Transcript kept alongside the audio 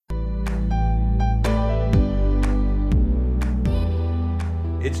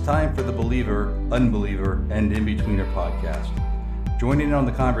It's time for the Believer, Unbeliever, and In-Betweener podcast. Join in on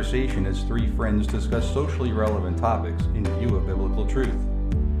the conversation as three friends discuss socially relevant topics in view of biblical truth,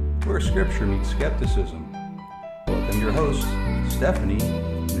 where scripture meets skepticism. Welcome your hosts, Stephanie,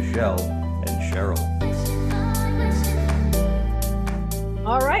 Michelle, and Cheryl.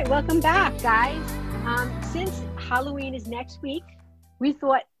 All right, welcome back, guys. Since Halloween is next week, we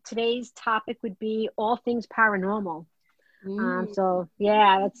thought today's topic would be all things paranormal. So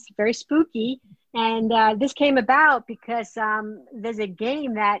yeah, that's very spooky. And this came about because there's a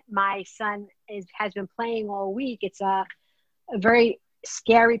game that my son has been playing all week. It's a very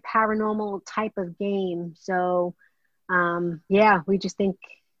scary paranormal type of game. So yeah, we just think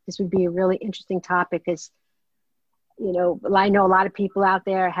this would be a really interesting topic because, you know, I know a lot of people out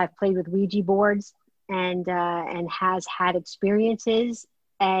there have played with Ouija boards and has had experiences.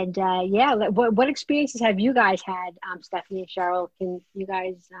 And yeah, what experiences have you guys had, Stephanie and Cheryl? Can you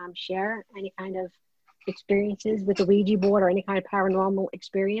guys share any kind of experiences with the Ouija board or any kind of paranormal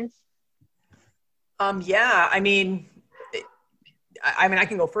experience? Yeah, I mean, I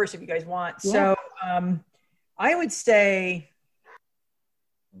can go first if you guys want. Yeah. So I would say,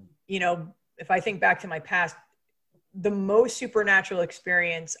 you know, if I think back to my past, the most supernatural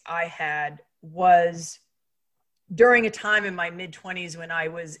experience I had was during a time in my mid-20s when I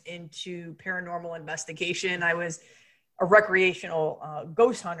was into paranormal investigation. I was a recreational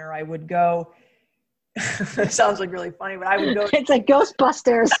ghost hunter. I would go, it sounds like really funny, but I would go. It's like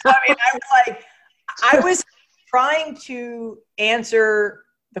Ghostbusters. I was trying to answer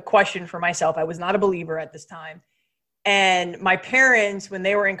the question for myself. I was not a believer at this time. And my parents, when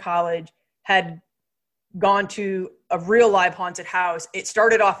they were in college, had gone to a real live haunted house. It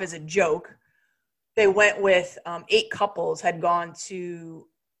started off as a joke. They went with 8 couples, had gone to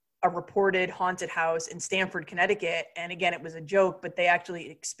a reported haunted house in Stamford, Connecticut. And again, it was a joke, but they actually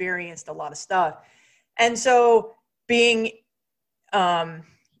experienced a lot of stuff. And so being that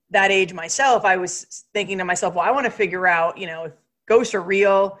age myself, I was thinking to myself, well, I want to figure out, you know, if ghosts are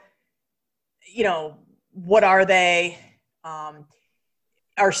real, you know, what are they?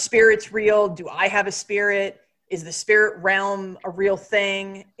 Are spirits real? Do I have a spirit? Is the spirit realm a real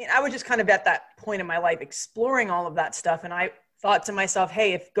thing? And I was just kind of at that point in my life exploring all of that stuff. And I thought to myself,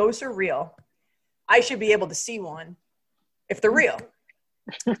 hey, if ghosts are real, I should be able to see one if they're real.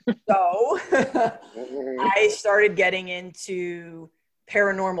 So I started getting into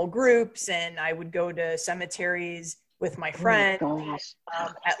paranormal groups, and I would go to cemeteries with my friend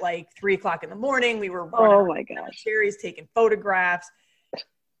at like 3:00 in the morning. We were running cemeteries, taking photographs,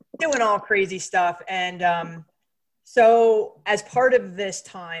 doing all crazy stuff. And so as part of this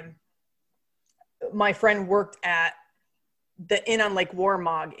time, my friend worked at the Inn on Lake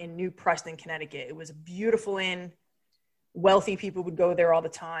Warmog in New Preston, Connecticut. It was a beautiful inn. Wealthy people would go there all the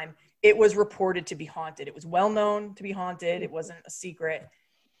time. It was reported to be haunted. It was well known to be haunted. It wasn't a secret.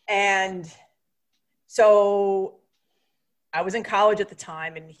 And so I was in college at the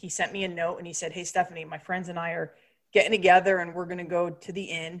time, and he sent me a note and he said, hey, Stephanie, my friends and I are getting together and we're going to go to the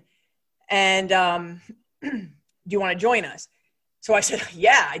inn. And do you want to join us? So I said,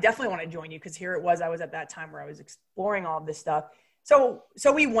 yeah, I definitely want to join you, because here it was. I was at that time where I was exploring all of this stuff. So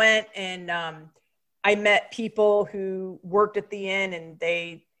we went, and I met people who worked at the inn, and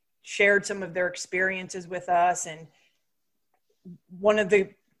they shared some of their experiences with us. And one of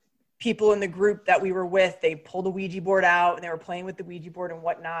the people in the group that we were with, they pulled a Ouija board out and they were playing with the Ouija board and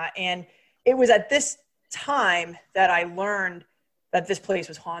whatnot. And it was at this time that I learned that this place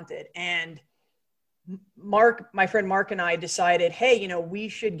was haunted. And my friend Mark and I decided, hey, you know, we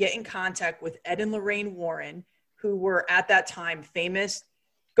should get in contact with Ed and Lorraine Warren, who were at that time famous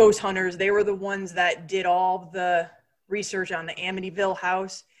ghost hunters. They were the ones that did all the research on the Amityville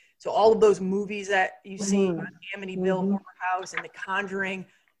house. So all of those movies that you see on Amityville Horror House and The Conjuring,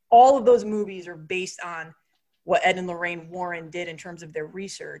 all of those movies are based on what Ed and Lorraine Warren did in terms of their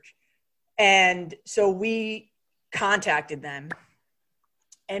research. And so we contacted them,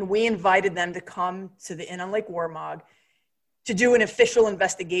 and we invited them to come to the Inn on Lake Warmog to do an official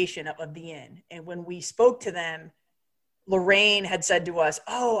investigation of the inn. And when we spoke to them, Lorraine had said to us,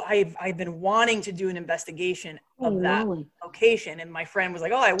 oh, I've been wanting to do an investigation of that location. And my friend was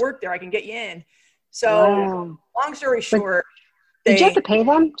like, oh, I work there. I can get you in. So long story short. Did you have to pay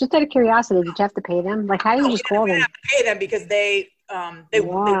them? Just out of curiosity, did you have to pay them? Like, how do you just call them? Have to pay them because they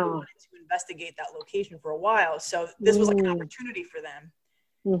wanted to investigate that location for a while. So this was like an opportunity for them.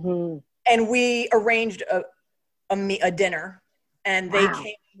 And we arranged a dinner, and they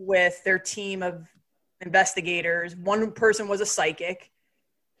came with their team of investigators. One person was a psychic.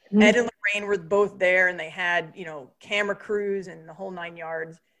 Ed and Lorraine were both there, and they had, camera crews and the whole 9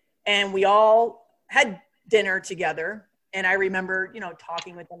 yards. And we all had dinner together. And I remember,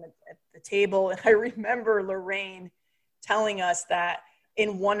 talking with them at the table. And I remember Lorraine telling us that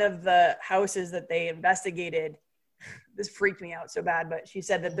in one of the houses that they investigated, this freaked me out so bad, but she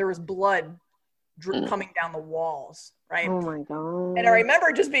said that there was blood coming down the walls, right? Oh my God. And I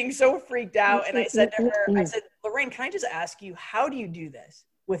remember just being so freaked out. And I said to her, Lorraine, can I just ask you, how do you do this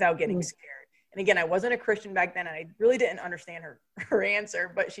without getting scared? And again, I wasn't a Christian back then, and I really didn't understand her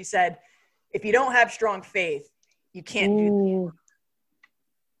answer, but she said, if you don't have strong faith, you can't do this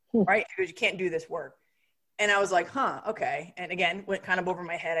work, right? Because you can't do this work. And I was like, okay. And again, went kind of over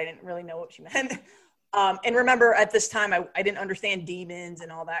my head. I didn't really know what she meant. And remember, at this time, I didn't understand demons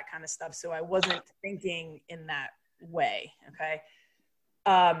and all that kind of stuff, so I wasn't thinking in that way, okay?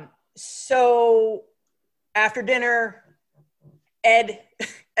 So after dinner, Ed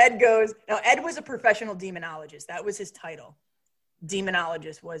goes, now Ed was a professional demonologist. That was his title.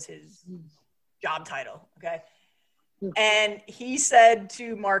 Demonologist was his job title, okay? And he said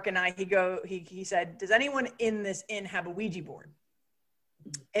to Mark and I, he said, does anyone in this inn have a Ouija board?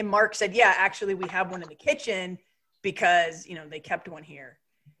 And Mark said, yeah, actually we have one in the kitchen because, they kept one here.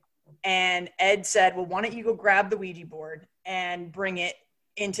 And Ed said, well, why don't you go grab the Ouija board and bring it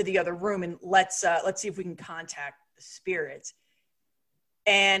into the other room, and let's see if we can contact the spirits.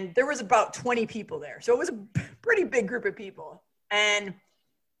 And there was about 20 people there. So it was a pretty big group of people. And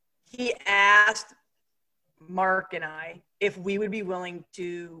he asked Mark and I if we would be willing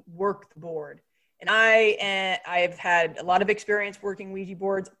to work the board. And I've had a lot of experience working Ouija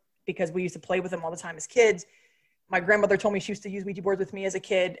boards because we used to play with them all the time as kids. My grandmother told me she used to use Ouija boards with me as a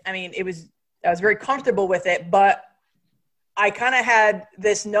kid. I mean, I was very comfortable with it, but I kind of had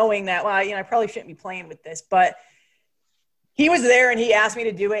this knowing that, well, I probably shouldn't be playing with this, but he was there and he asked me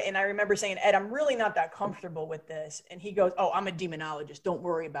to do it. And I remember saying, Ed, I'm really not that comfortable with this. And he goes, oh, I'm a demonologist. Don't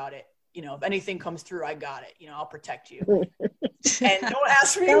worry about it. If anything comes through, I got it. I'll protect you. And don't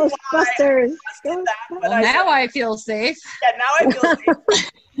ask me why I did that. But I feel safe. Yeah, now I feel safe.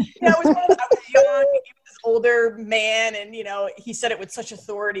 I was young. He was this older man, and he said it with such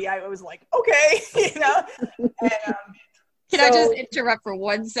authority. I was like, okay, And, Can I just interrupt for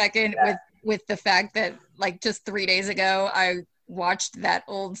 1 second with the fact that, like, just 3 days ago, I watched that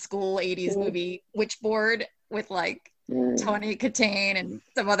old school 80s movie Witchboard with like Tawny Katane and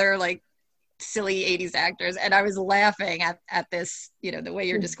some other like silly 80s actors, and I was laughing at this, the way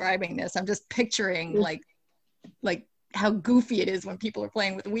you're describing this. I'm just picturing like how goofy it is when people are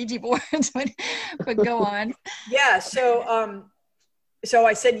playing with Ouija boards. But go on. Yeah, so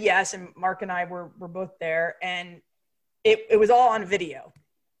I said yes, and Mark and I were both there, and it was all on video,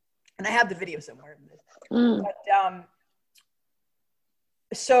 and I have the video somewhere. But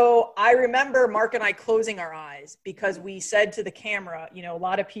so I remember Mark and I closing our eyes because we said to the camera, a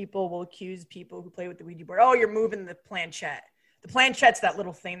lot of people will accuse people who play with the Ouija board, oh, you're moving the planchette. The planchette's that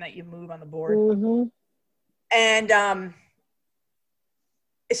little thing that you move on the board. Mm-hmm. And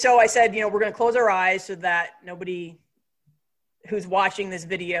so I said, we're going to close our eyes so that nobody who's watching this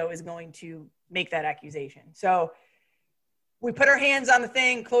video is going to make that accusation. So we put our hands on the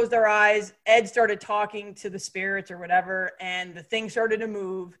thing, closed our eyes. Ed started talking to the spirits or whatever, and the thing started to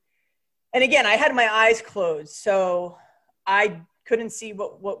move. And again, I had my eyes closed, so I couldn't see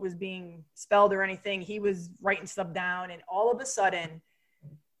what was being spelled or anything. He was writing stuff down, and all of a sudden,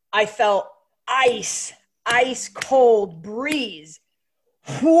 I felt ice cold breeze,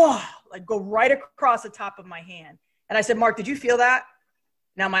 like go right across the top of my hand. And I said, Mark, did you feel that?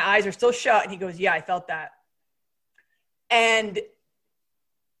 Now my eyes are still shut, and he goes, yeah, I felt that. And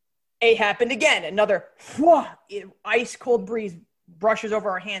it happened again. Another ice cold breeze brushes over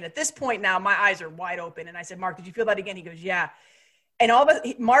our hand. At this point now, my eyes are wide open. And I said, Mark, did you feel that again? He goes, yeah. And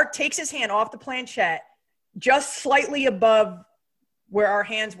Mark takes his hand off the planchette just slightly above where our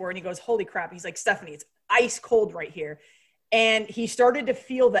hands were. And he goes, holy crap. He's like, Stephanie, it's ice cold right here. And he started to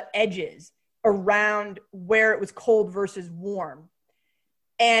feel the edges around where it was cold versus warm.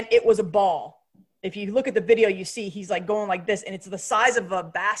 And it was a ball. If you look at the video, you see he's like going like this, and it's the size of a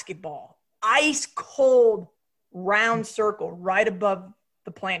basketball. Ice cold round circle right above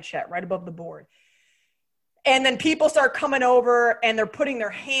the planchette, right above the board. And then people start coming over, and they're putting their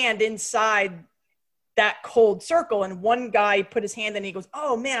hand inside that cold circle. And one guy put his hand in, and he goes,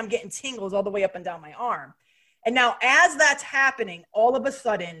 oh man, I'm getting tingles all the way up and down my arm. And now as that's happening, all of a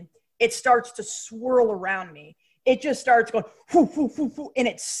sudden it starts to swirl around me. It just starts going, foo, foo, foo, foo, and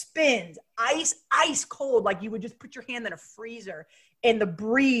it spins ice cold, like you would just put your hand in a freezer, and the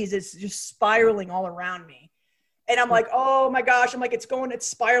breeze is just spiraling all around me. And I'm like, oh my gosh. I'm like, it's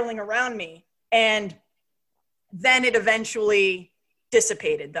spiraling around me. And then it eventually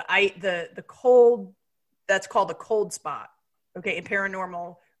dissipated. The cold, that's called a cold spot. Okay. In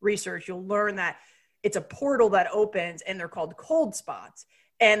paranormal research, you'll learn that it's a portal that opens and they're called cold spots.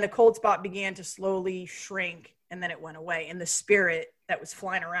 And the cold spot began to slowly shrink and then it went away. And the spirit that was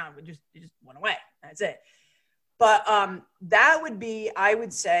flying around it just went away. That's it. But that would be, I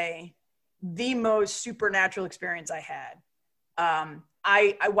would say, the most supernatural experience I had.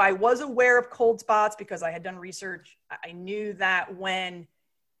 I was aware of cold spots because I had done research. I knew that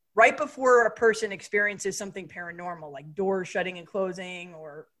right before a person experiences something paranormal, like doors shutting and closing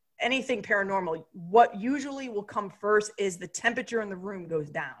or anything paranormal, what usually will come first is the temperature in the room goes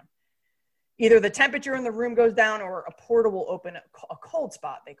down. Either the temperature in the room goes down or a portal will open, a cold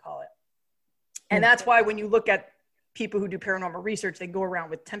spot, they call it. And that's why when you look at people who do paranormal research, they go around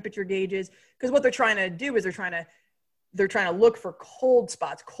with temperature gauges, because what they're trying to do is they're trying to look for cold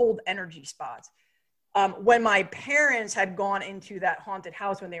spots, cold energy spots. When my parents had gone into that haunted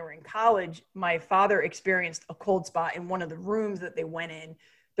house when they were in college, my father experienced a cold spot in one of the rooms that they went in.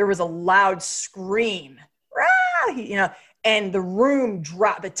 There was a loud scream, and the room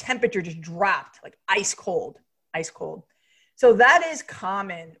dropped, the temperature just dropped, like ice cold. So that is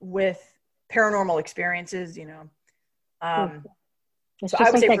common with paranormal experiences, It's so just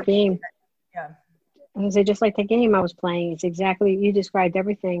I would like say that game. Yeah. I would say just like the game I was playing. It's exactly, you described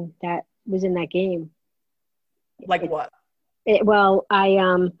everything that was in that game. Like what? Well,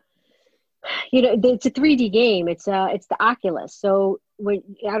 it's a 3D game. It's the Oculus. So I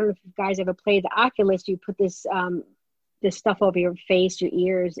don't know if you guys ever played the Oculus. You put this stuff over your face, your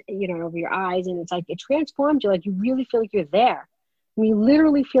ears, over your eyes, and it's like it transforms you. Like you really feel like you're there. I mean, you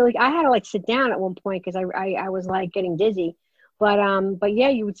literally feel like I had to sit down at one point because I was like getting dizzy. But yeah,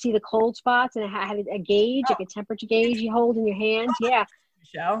 you would see the cold spots, and it had a gauge, like a temperature gauge you hold in your hands. Yeah.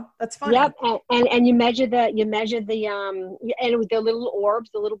 Michelle, that's funny. Yep, and you measure the and with the little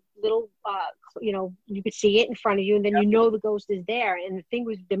orbs, the little you could see it in front of you, and then the ghost is there. And the thing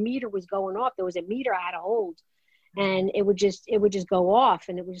was, the meter was going off. There was a meter I had to hold, and it would just go off,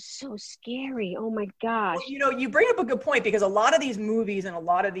 and it was so scary. Oh my gosh! Well, you bring up a good point, because a lot of these movies and a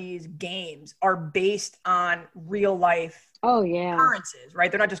lot of these games are based on real life. Oh yeah, occurrences, right?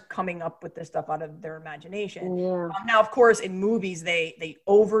 They're not just coming up with this stuff out of their imagination. Yeah. Now, of course, in movies, they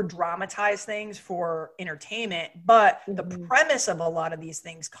over dramatize things for entertainment, but the premise of a lot of these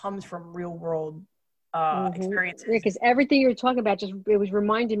things comes from real world experiences. Yeah, because everything you're talking about it was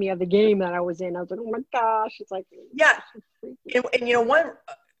reminding me of the game that I was in. I was like, oh my gosh, it's like and one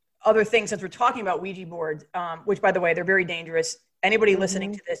other thing, since we're talking about Ouija boards, which by the way, they're very dangerous. Anybody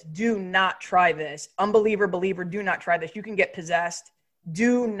listening to this, do not try this. Unbeliever, believer, do not try this. You can get possessed.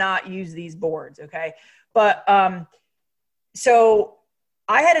 Do not use these boards, okay? But so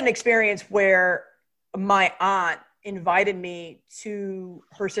I had an experience where my aunt invited me to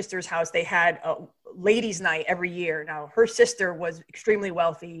her sister's house. They had a ladies' night every year. Now, her sister was extremely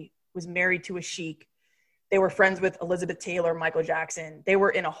wealthy, was married to a sheik. They were friends with Elizabeth Taylor, Michael Jackson. They were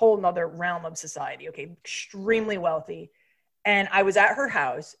in a whole nother realm of society, okay? Extremely wealthy. And I was at her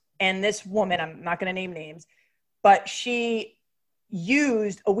house, and this woman, I'm not going to name names, but she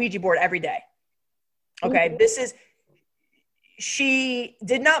used a Ouija board every day. Okay. She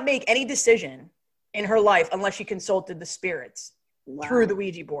did not make any decision in her life unless she consulted the spirits through the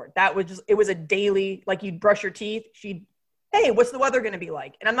Ouija board. It was a daily, like you'd brush your teeth. Hey, what's the weather going to be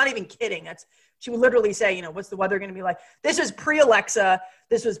like? And I'm not even kidding. She would literally say, what's the weather going to be like? This was pre-Alexa.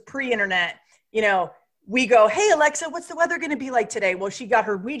 This was pre-internet, we go, hey, Alexa, what's the weather going to be like today? Well, she got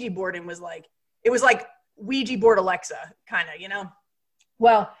her Ouija board and it was like Ouija board Alexa kind of,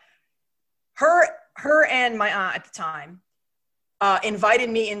 Well, her and my aunt at the time invited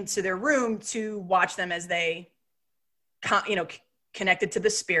me into their room to watch them as they, connected to the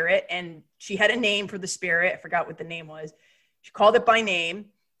spirit. And she had a name for the spirit. I forgot what the name was. She called it by name.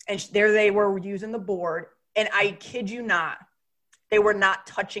 And there they were using the board. And I kid you not, they were not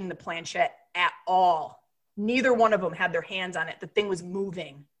touching the planchette at all. Neither one of them had their hands on it. The thing was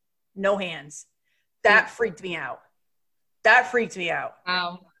moving. No hands. That freaked me out.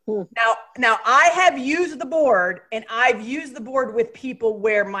 Wow. Now I have used the board, and I've used the board with people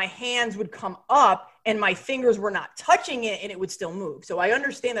where my hands would come up and my fingers were not touching it and it would still move. So I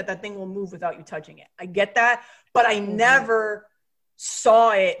understand that thing will move without you touching it. I get that, but I never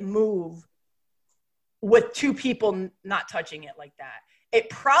saw it move with two people not touching it like that. It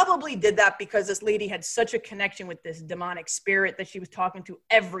probably did that because this lady had such a connection with this demonic spirit that she was talking to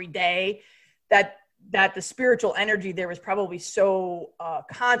every day, that that the spiritual energy there was probably so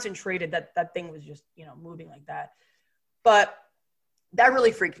concentrated that that thing was just, you know, moving like that. But that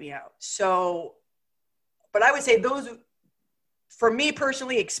really freaked me out. So, but I would say those, for me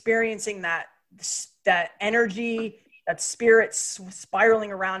personally, experiencing that energy, that spirit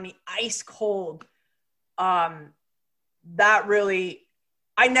spiraling around me, ice cold, that really,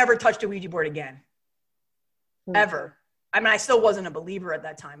 I never touched a Ouija board again, ever. I mean, I still wasn't a believer at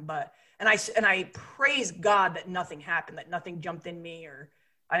that time, but, and I praise God that nothing happened, that nothing jumped in me, or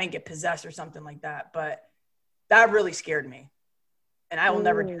I didn't get possessed or something like that. But that really scared me, and I will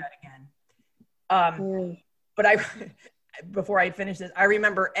never do that again. But before I finish this, I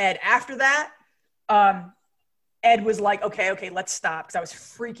remember Ed, after that, Ed was like, okay, let's stop. Cause I was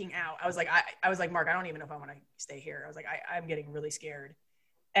freaking out. I was like, Mark, I don't even know if I want to stay here. I was like, I'm getting really scared.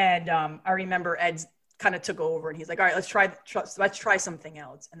 And, I remember Ed kind of took over, and he's like, all right, let's try something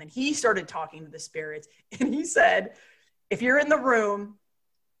else. And then he started talking to the spirits, and he said, if you're in the room,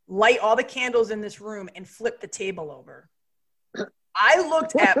 light all the candles in this room and flip the table over. I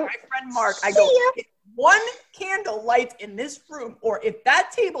looked at my friend Mark. I go, if one candle lights in this room, or if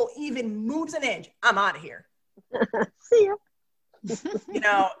that table even moves an inch, I'm out of here. See ya. You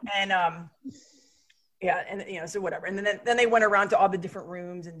know, and yeah, and you know, so whatever. And then they went around to all the different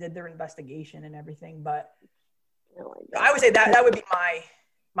rooms and did their investigation and everything. But I would say that would be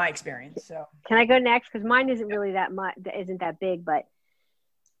my experience. So can I go next? Because mine isn't really that much, isn't that big, but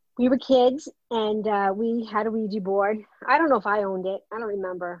we were kids, and we had a Ouija board. I don't know if I owned it. I don't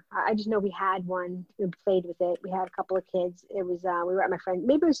remember. I just know we had one. We played with it. We had a couple of kids. It was we were at my friend.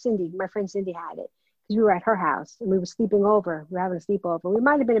 Maybe it was Cindy. My friend Cindy had it because we were at her house, and we were sleeping over. We were having a sleepover. We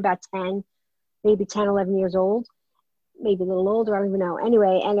might have been about 10, maybe 10, 11 years old, maybe a little older. I don't even know.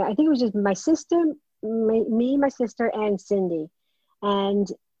 Anyway, and I think it was just my sister, me, my sister, and Cindy, and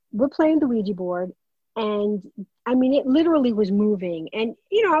we're playing the Ouija board. And I mean, it literally was moving. And,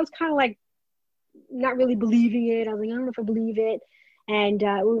 you know, I was kind of like not really believing it. I was like, I don't know if I believe it. And,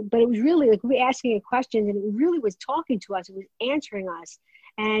 but it was really like we were asking it questions, and it really was talking to us. It was answering us.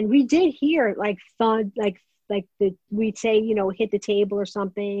 And we did hear like thud, we'd say, you know, hit the table or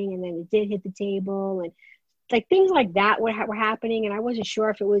something. And then it did hit the table, and like things like that were happening. And I wasn't sure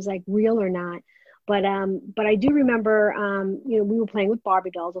if it was like real or not. But I do remember, you know, we were playing with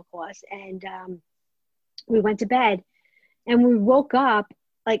Barbie dolls, of course. And, we went to bed, and we woke up,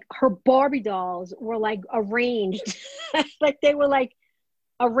 like her Barbie dolls were like arranged, like they were like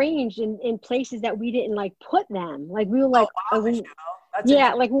arranged in places that we didn't like put them. Like we were like,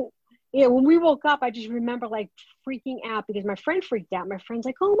 yeah, like, yeah, when we woke up, I just remember like freaking out because my friend freaked out. My friend's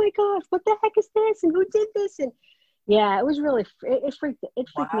like, oh my gosh, what the heck is this? And who did this? And yeah, it was really, it freaked me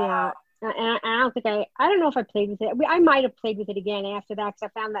out. And I don't think I don't know if I played with it. I might have played with it again after that,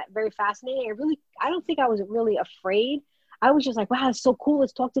 because I found that very fascinating. I don't think I was really afraid. I was just like, wow, it's so cool.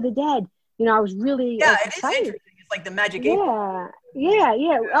 Let's talk to the dead. You know, I was really it excited. is interesting. It's like the magic 8 ball. Yeah.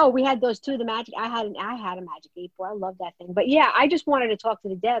 Oh, we had those too. I had a magic 8 ball. I love that thing. But yeah, I just wanted to talk to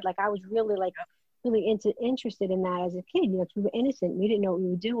the dead. Like I was really interested in that as a kid. You know, 'cause we were innocent. We didn't know what we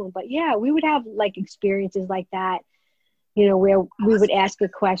were doing. But yeah, we would have like experiences like that, you know, where we would ask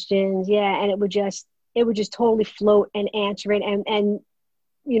it questions. Yeah. And it would just totally float and answer it. And,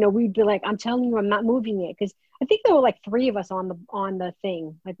 you know, we'd be like, I'm telling you, I'm not moving it. Cause I think there were like 3 of us on the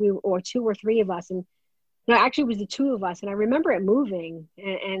thing, like or 2 or 3 of us. And no, actually it was the 2 of us. And I remember it moving,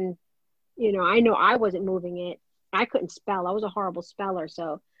 and, you know I wasn't moving it. I couldn't spell. I was a horrible speller.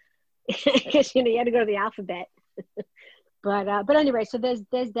 So I guess, you know, you had to go to the alphabet. But anyway, so there's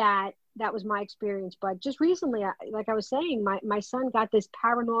that was my experience. But just recently, like I was saying, my son got this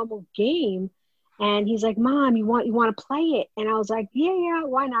paranormal game, and he's like, Mom, you want to play it? And I was like, yeah,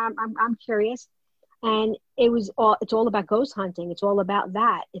 why not? I'm curious. And it's all about ghost hunting. It's all about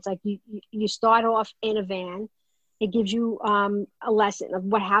that. It's like you start off in a van. It gives you a lesson of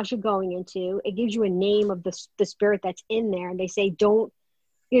what house you're going into. It gives you a name of the spirit that's in there. And they say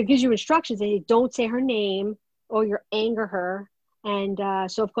it gives you instructions. They say don't say her name or you'll anger her. And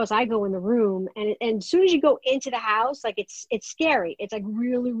so of course I go in the room, and as soon as you go into the house, like it's scary. It's like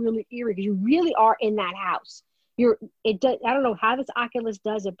really, really eerie because you really are in that house. I don't know how this Oculus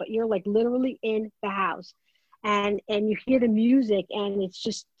does it, but you're like literally in the house, and you hear the music, and it's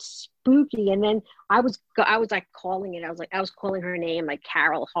just spooky. And then I was like calling it. I was calling her name, like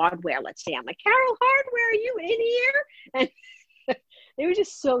Carol Hardware. Let's say I'm like, Carol Hardware, are you in here? And it was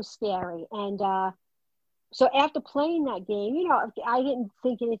just so scary. And so after playing that game, you know, I didn't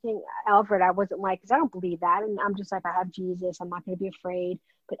think anything of it. I wasn't like, because I don't believe that. And I'm just like, I have Jesus. I'm not going to be afraid.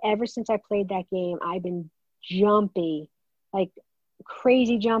 But ever since I played that game, I've been jumpy, like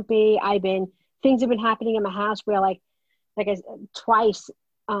crazy jumpy. I've been things have been happening in my house where twice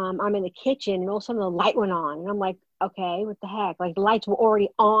I'm in the kitchen and all of a sudden the light went on and I'm like, okay, what the heck? Like the lights were already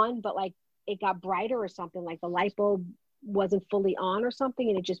on, but like it got brighter or something, like the light bulb wasn't fully on or something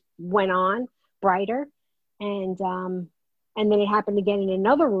and it just went on brighter. And then it happened again in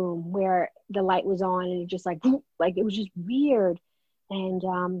another room where the light was on and it just like it was just weird. And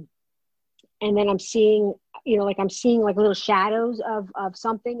then I'm seeing, I'm seeing like little shadows of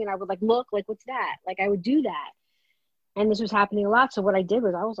something and I would like, look, like, what's that? Like I would do that. And this was happening a lot. So what I did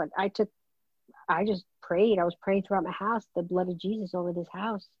was I just prayed. I was praying throughout my house, the blood of Jesus over this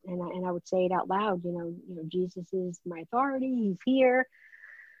house. And I would say it out loud, Jesus is my authority. He's here.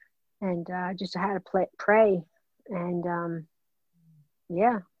 And just I had to pray. And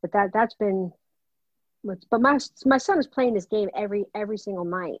but that's been, but my son is playing this game every single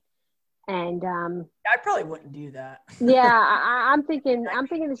night. And I probably wouldn't do that. Yeah, I'm thinking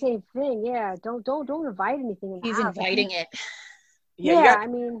the same thing. Yeah, don't invite anything in the He's house. inviting it. Yeah, I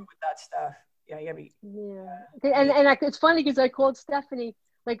mean, with that stuff. Yeah, you gotta be. Yeah, and it's funny because I called Stephanie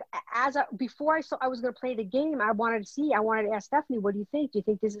like before I was gonna play the game. I wanted to ask Stephanie, what do you think? Do you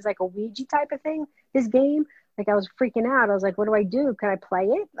think this is like a Ouija type of thing? This game? Like I was freaking out. I was like, what do I do? Can I play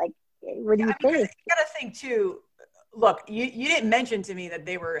it? Like, what do you think? You gotta think too. Look, you didn't mention to me that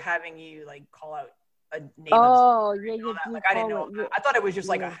they were having you like call out a name. Oh, yeah, you like I didn't know. I thought it was just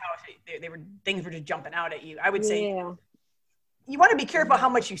like a house. Things were just jumping out at you. I would say you want to be careful how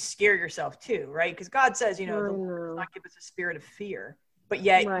much you scare yourself too, right? Because God says, the Lord does not give us a spirit of fear, but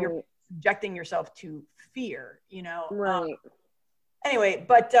yet you're subjecting yourself to fear. Right. Anyway,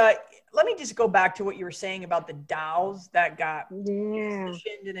 but let me just go back to what you were saying about the dolls that got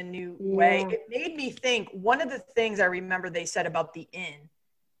positioned in a new way. It made me think, one of the things I remember they said about the inn,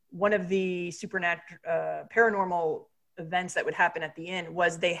 one of the supernatural, paranormal events that would happen at the inn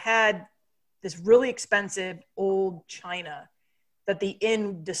was they had this really expensive old china that the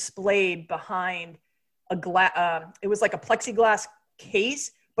inn displayed behind it was like a plexiglass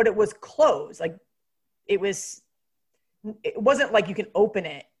case, but it was closed. Like it wasn't like you can open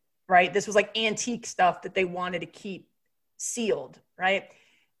it, right? This was like antique stuff that they wanted to keep sealed, right?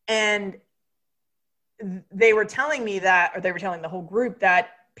 And they were telling me that, or they were telling the whole group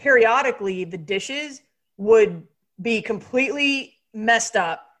that periodically the dishes would be completely messed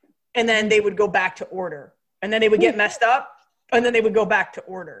up and then they would go back to order. And then they would get messed up and then they would go back to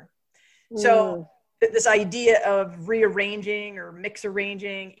order. So this idea of rearranging or mix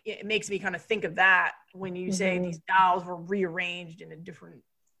arranging, it makes me kind of think of that when you say these dolls were rearranged in a different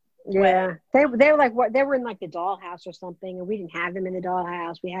way. They were like they were in like the dollhouse or something, and we didn't have them in the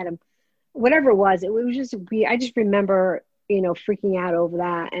dollhouse. We had them, whatever it was. It was just I just remember freaking out over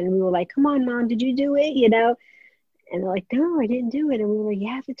that, and we were like, "Come on, Mom, did you do it?" And they're like, "No, I didn't do it." And we were like, "You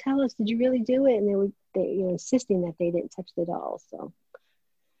have to tell us, did you really do it?" And they were insisting that they didn't touch the dolls. So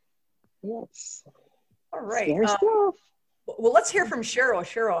yes. All right. Scary stuff. Well, let's hear from Cheryl.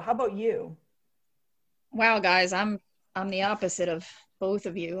 Cheryl, how about you? Wow, guys, I'm the opposite of both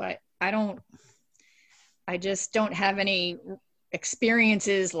of you. I just don't have any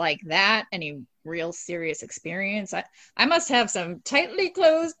experiences like that, any real serious experience. I must have some tightly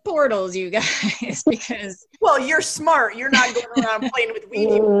closed portals, you guys, because well, you're smart. You're not going around playing with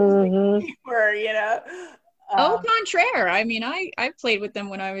Ouija boards like we were, Au contraire. I mean, I played with them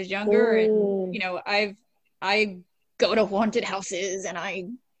when I was younger, and I go to haunted houses and I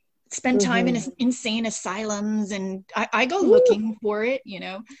spend time in insane asylums, and I go looking for it.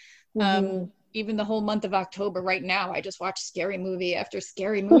 Even the whole month of October right now, I just watch scary movie after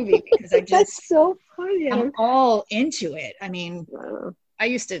scary movie because I just that's so funny. I'm all into it. I mean, I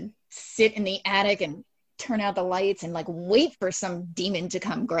used to sit in the attic and turn out the lights and like wait for some demon to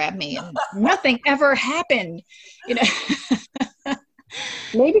come grab me, and nothing ever happened.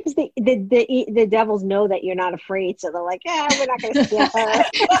 Maybe because the devils know that you're not afraid, so they're like, "Yeah, we're not going to scare her."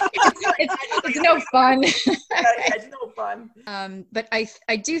 it's no fun. It's no fun. But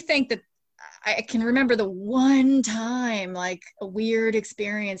I do think that I can remember the one time like a weird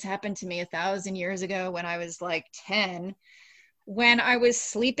experience happened to me 1,000 years ago when I was like 10, when I was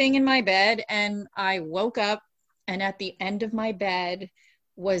sleeping in my bed and I woke up, and at the end of my bed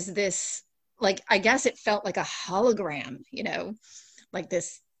was this, like, I guess it felt like a hologram, like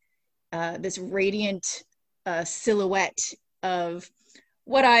this radiant silhouette of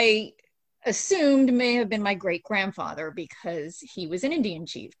what I assumed may have been my great grandfather, because he was an Indian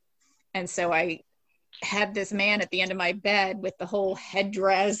chief. And so I had this man at the end of my bed with the whole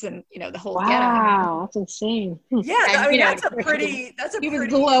headdress and the whole getup. Wow, that's insane. Yeah, and, I mean that's a pretty he was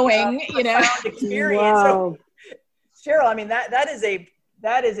glowing, profound experience. Wow. So, Cheryl, I mean that is a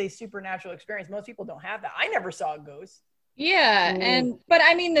that is a supernatural experience. Most people don't have that. I never saw a ghost. Yeah. But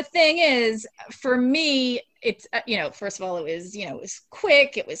I mean, the thing is, for me, it's, first of all, it was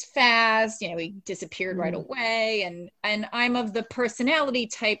quick, it was fast, he disappeared right away. And I'm of the personality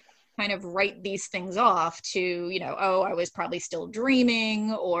type, kind of write these things off to, oh, I was probably still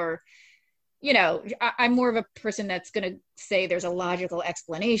dreaming, or, I'm more of a person that's going to say there's a logical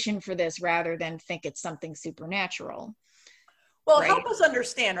explanation for this rather than think it's something supernatural. Well, right? Help us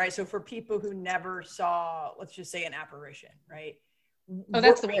understand, right? So for people who never saw, let's just say, an apparition, right? Oh,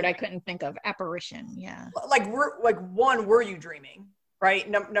 that's the word I couldn't think of. Apparition, yeah. One, were you dreaming, right?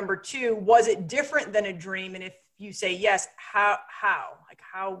 Number two, was it different than a dream? And if you say yes, how? Like,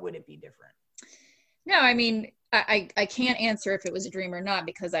 how would it be different? No, I mean, I can't answer if it was a dream or not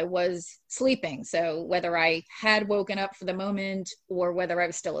because I was sleeping. So whether I had woken up for the moment or whether I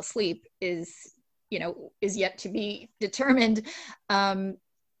was still asleep is yet to be determined. And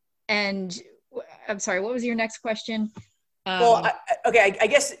I'm sorry, what was your next question? I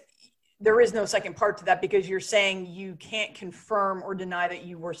guess there is no second part to that because you're saying you can't confirm or deny that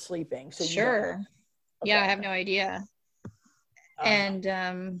you were sleeping. So sure. Okay. Yeah, I have no idea.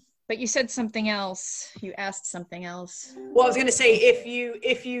 But you said something else. You asked something else. Well, I was going to say,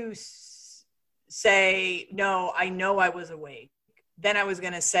 if you say, no, I know I was awake, then I was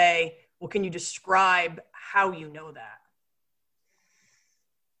going to say, well, can you describe how you know that?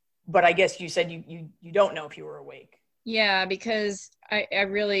 But I guess you said you don't know if you were awake. Yeah, because I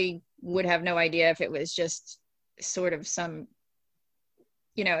really would have no idea if it was just sort of some,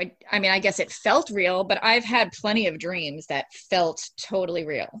 I guess it felt real, but I've had plenty of dreams that felt totally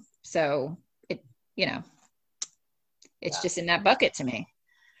real. So it's just in that bucket to me.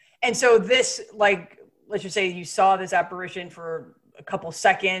 And so this, like, let's just say you saw this apparition for a couple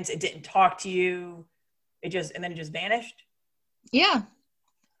seconds. It didn't talk to you. And then it just vanished. Yeah.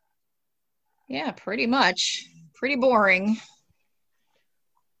 Yeah, pretty much. Pretty boring.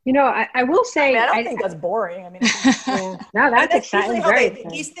 I will say, I don't think that's boring. I mean, no, that's exciting.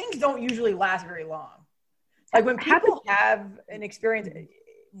 These things don't usually last very long. Like when people have an experience,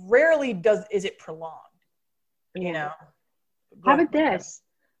 rarely is it prolonged. How about this?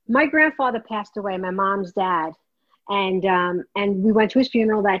 My grandfather passed away, my mom's dad, and we went to his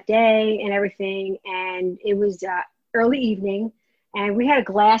funeral that day and everything. And it was early evening, and we had a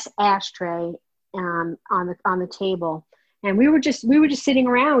glass ashtray on the table, and we were just sitting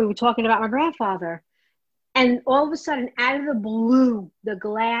around. We were talking about my grandfather, and all of a sudden, out of the blue, the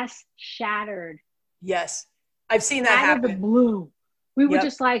glass shattered. Yes, I've seen that happen. Out of the blue, we were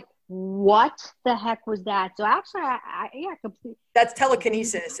just like, "What the heck was that?" So actually, completely. That's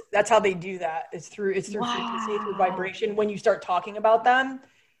telekinesis. That's how they do that. It's through frequency, through vibration. When you start talking about them,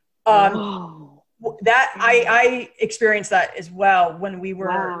 that I experienced that as well when we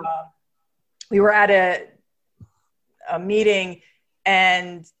were. We were at a meeting,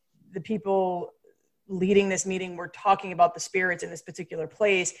 and the people leading this meeting were talking about the spirits in this particular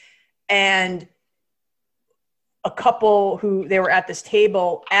place. And a couple who they were at this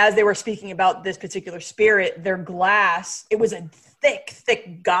table, as they were speaking about this particular spirit, their glass, it was a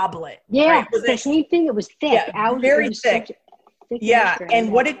thick goblet. Yeah, right? The same thing. It was thick. Yeah, very thick. Yeah,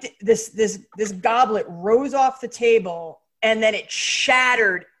 and this goblet rose off the table, and then it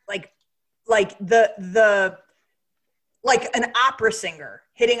shattered like an opera singer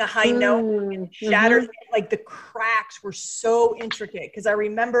hitting a high note and shattered. Like the cracks were so intricate because I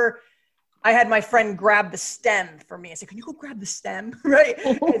remember I had my friend grab the stem for me. I said, "Can you go grab the stem?" Right?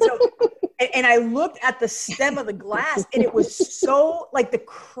 And I looked at the stem of the glass, and it was so like the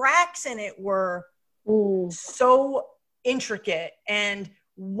cracks in it were so intricate, and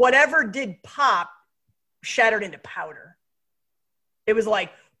whatever did pop shattered into powder. It was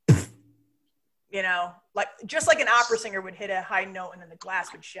like, like just like an opera singer would hit a high note and then the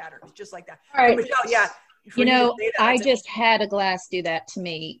glass would shatter. It's just like that. All right. Michelle, I just had a glass do that to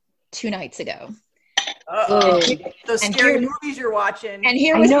me 2 nights ago. Those scary movies you're watching. And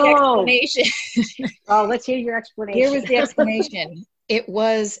here was the explanation. Let's hear your explanation. Here was the explanation. It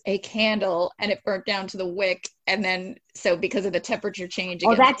was a candle and it burnt down to the wick. And then, so because of the temperature change.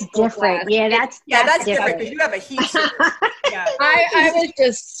 That's different. Yeah, that's different because you have a heat source. Yeah. I was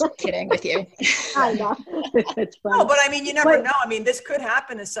just kidding with you. I know. That's funny. No, but I mean, you never know. I mean, this could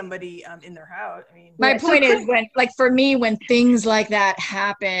happen to somebody in their house. I mean, my point is for me, when things like that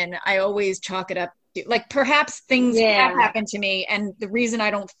happen, I always chalk it up to, like, perhaps things have happened to me. And the reason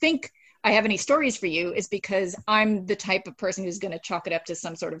I don't think I have any stories for you is because I'm the type of person who's going to chalk it up to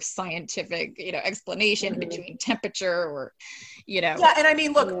some sort of scientific, explanation between temperature or, Yeah, and I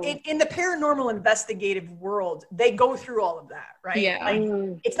mean, look, in the paranormal investigative world, they go through all of that, right? Yeah.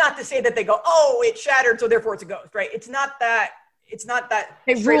 Like, it's not to say that they go, oh, it shattered, so therefore it's a ghost, right? It's not that.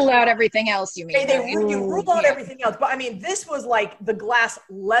 They rule out everything else, you mean? You rule out everything else. But I mean, this was like the glass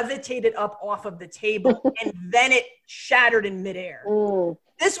levitated up off of the table and then it shattered in midair.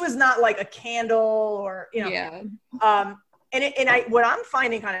 This was not like a candle or, Yeah. What I'm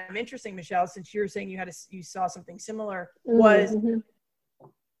finding kind of interesting, Michelle, since you're saying you saw something similar, was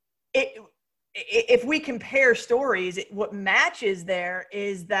if we compare stories, what matches there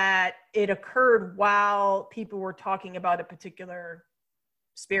is that it occurred while people were talking about a particular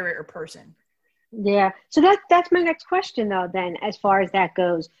spirit or person. Yeah. So that's my next question, though. Then, as far as that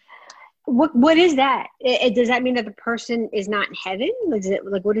goes, what is that? Does that mean that the person is not in heaven?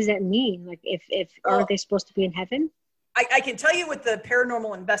 What does that mean? Like, if aren't they supposed to be in heaven? I can tell you what the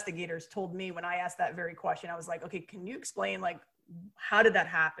paranormal investigators told me when I asked that very question. I was like, okay, can you explain, like, how did that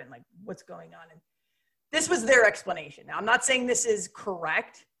happen? Like, what's going on? And this was their explanation. Now, I'm not saying this is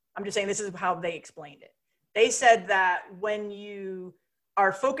correct. I'm just saying this is how they explained it. They said that when you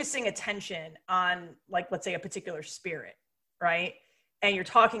are focusing attention on, like, let's say a particular spirit, right? And you're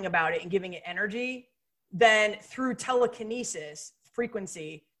talking about it and giving it energy, then through telekinesis,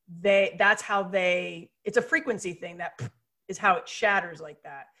 frequency, it's a frequency thing that is how it shatters like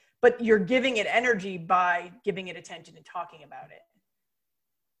that. But you're giving it energy by giving it attention and talking about it.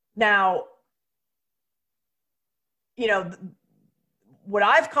 Now, what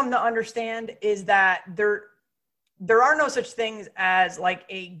I've come to understand is that there are no such things as like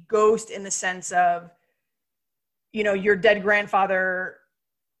a ghost in the sense of, your dead grandfather,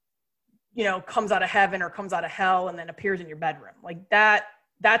 comes out of heaven or comes out of hell and then appears in your bedroom. Like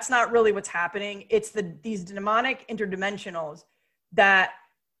that's not really what's happening. It's these demonic interdimensionals that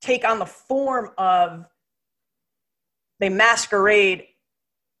take on the form of, they masquerade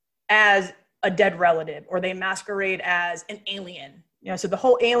as a dead relative, or they masquerade as an alien. So the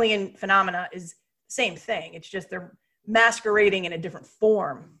whole alien phenomena is the same thing. It's just they're masquerading in a different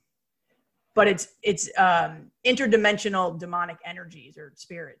form. But it's interdimensional demonic energies or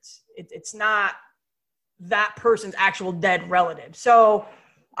spirits. It's not that person's actual dead relative. So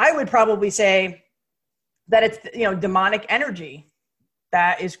I would probably say that it's demonic energy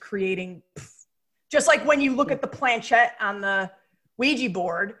that is creating, just like when you look at the planchette on the Ouija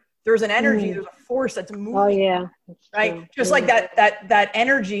board, there's an energy, there's a force that's moving. Oh yeah, right. True. Just like that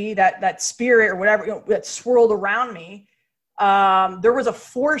energy, that spirit or whatever that swirled around me. There was a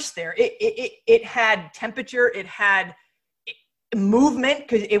force there. It had temperature. It had movement,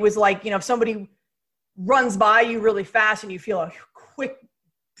 because it was like, if somebody runs by you really fast and you feel a quick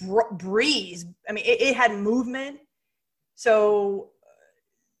breeze. I mean, it had movement. So,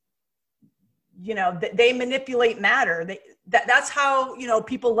 they manipulate matter. That's how,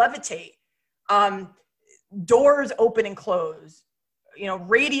 people levitate. Doors open and close.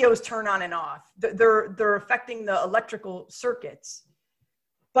 Radios turn on and off. They're affecting the electrical circuits.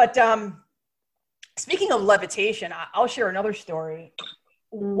 But speaking of levitation, I'll share another story.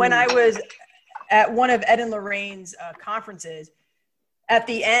 When I was at one of Ed and Lorraine's conferences, at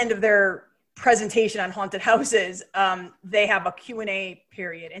the end of their presentation on haunted houses, they have a Q&A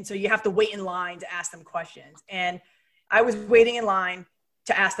period. And so you have to wait in line to ask them questions. And I was waiting in line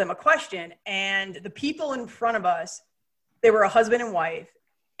to ask them a question. And the people in front of us, they were a husband and wife,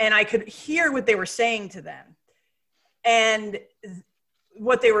 and I could hear what they were saying to them. And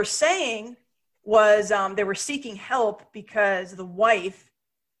what they were saying was they were seeking help because the wife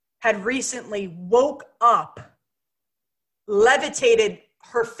had recently woke up, levitated,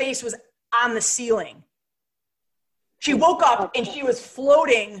 her face was on the ceiling. She woke up and she was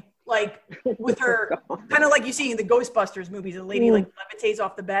floating, like, with her, kind of like you see in the Ghostbusters movies, the lady like levitates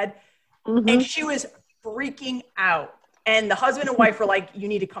off the bed. And she was freaking out. And the husband and wife were like, you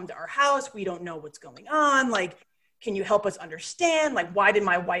need to come to our house. We don't know what's going on. Like, can you help us understand? Like, why did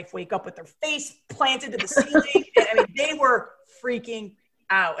my wife wake up with her face planted to the ceiling? And I mean, they were freaking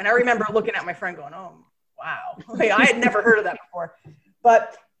out. And I remember looking at my friend going, oh, wow. Like, I had never heard of that before.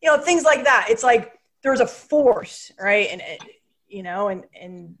 But, things like that. It's like there's a force, right? And,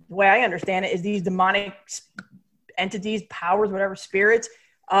 and the way I understand it is these demonic entities, powers, whatever, spirits,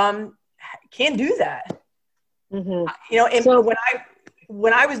 can do that. And so,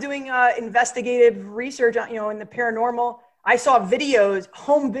 when I was doing investigative research, in the paranormal, I saw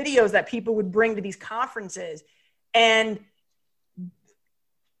home videos that people would bring to these conferences, and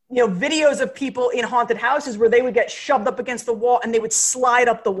videos of people in haunted houses where they would get shoved up against the wall and they would slide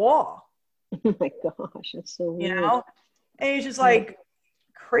up the wall. Oh my gosh, that's so weird. You know, and it's just like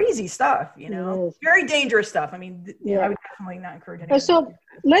crazy stuff. You know, Yes. very dangerous stuff. I mean, I would definitely not encourage anyone. So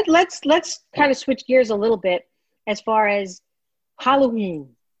let's kind of switch gears a little bit as far as Halloween.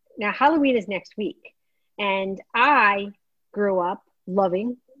 Now, Halloween is next week, and I grew up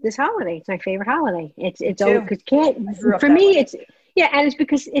loving this holiday. It's my favorite holiday. It's always because for me it's and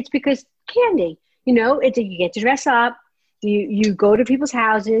it's because candy. You know, you get to dress up. You go to people's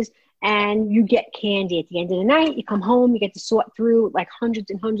houses and you get candy at the end of the night. You come home, you get to sort through like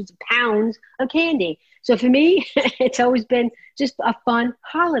hundreds and hundreds of pounds of candy. So for me, it's always been just a fun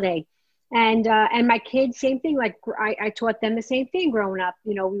holiday. And my kids, same thing. Like I taught them the same thing growing up.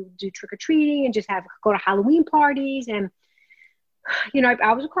 You know, we would do trick or treating and just go to Halloween parties. And you know,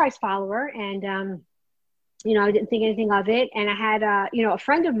 I was a Christ follower, and you know, I didn't think anything of it. And I had you know, a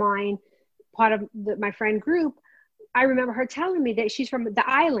friend of mine, part of my friend group. I remember her telling me that she's from the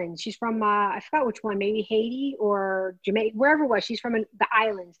islands. She's from, I forgot which one, maybe Haiti or Jamaica, wherever it was. She's from the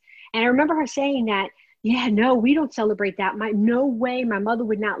islands. And I remember her saying that, yeah, no, we don't celebrate that. No way, my mother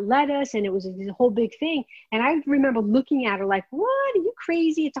would not let us. And it was a whole big thing. And I remember looking at her like, what? Are you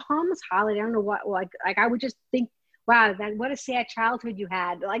crazy? It's a harmless holiday. I don't know what, like I would just think, wow, what a sad childhood you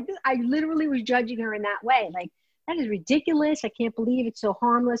had. Like I literally was judging her in that way. Like, that is ridiculous. I can't believe it's so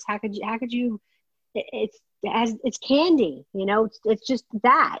harmless. How could you, it's candy, you know, it's just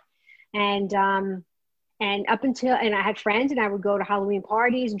that. And up until, and I had friends and I would go to Halloween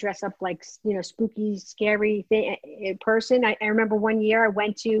parties and dress up like, you know, spooky, scary person. I remember one year I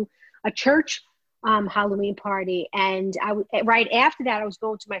went to a church Halloween party, and right after that I was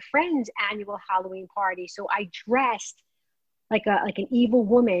going to my friend's annual Halloween party. So I dressed like an evil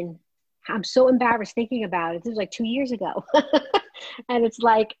woman. I'm so embarrassed thinking about it. This was like 2 years ago. And it's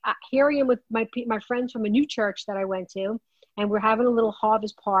like, here I am with my friends from a new church that I went to, and we're having a little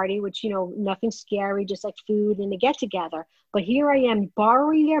harvest party, which, you know, nothing scary, just like food and a get together. But here I am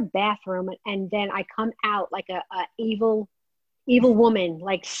borrowing their bathroom, and then I come out like a evil woman,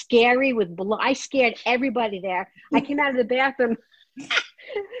 like scary with blood. I scared everybody there. I came out of the bathroom.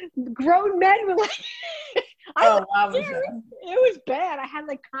 Grown men were like, it was bad. I had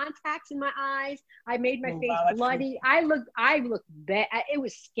like contacts in my eyes. I made my face bloody. I looked bad. It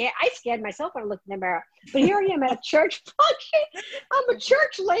was scared. I scared myself when I looked in the mirror. But here I am at a church function. I'm a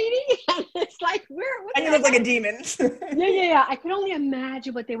church lady, and it's like, and you look like a demon. Yeah. I could only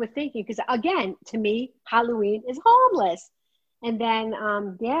imagine what they were thinking, because again, to me, Halloween is harmless. And then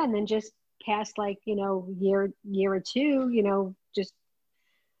and then just past like, you know, year or two, you know, just,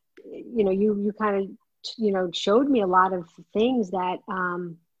 you know, you kind of, you know, showed me a lot of things that,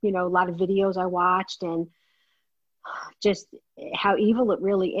 you know, a lot of videos I watched, and just how evil it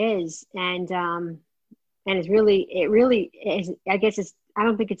really is. And it really is, I guess I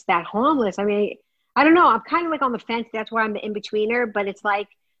don't think it's that harmless. I mean, I don't know. I'm kind of like on the fence. That's why I'm the in-betweener, but it's like,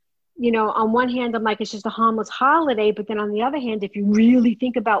 you know, on one hand, I'm like, it's just a harmless holiday. But then on the other hand, if you really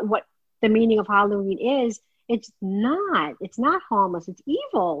think about what the meaning of Halloween is, it's not harmless. It's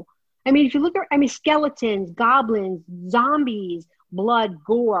evil. I mean, if you look at, skeletons, goblins, zombies, blood,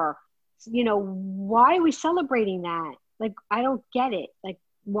 gore, you know, why are we celebrating that? Like, I don't get it. Like,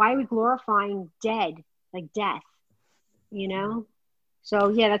 why are we glorifying dead, like death, you know? So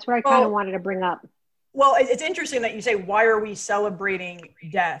yeah, that's what I kind of wanted to bring up. Well, it's interesting that you say, why are we celebrating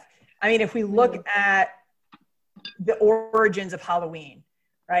death? I mean, if we look at the origins of Halloween,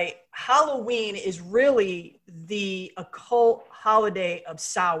 right? Halloween is really the occult holiday of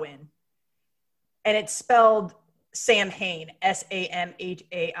Samhain. And it's spelled Samhain, Samhain.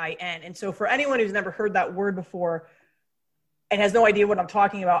 And so for anyone who's never heard that word before and has no idea what I'm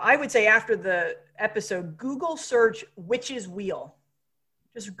talking about, I would say after the episode, Google search witch's wheel.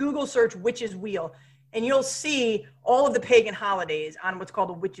 Just Google search witch's wheel, and you'll see all of the pagan holidays on what's called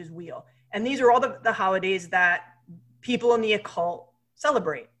a witch's wheel. And these are all the holidays that people in the occult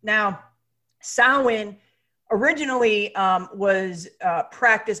celebrate. Now, Samhain originally was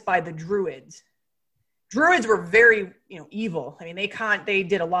practiced by the Druids. Druids were very, evil. I mean, they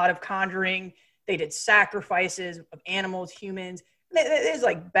did a lot of conjuring. They did sacrifices of animals, humans. There's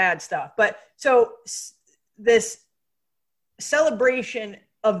like bad stuff. But so this celebration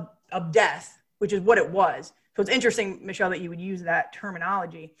of death, which is what it was. So it's interesting, Michelle, that you would use that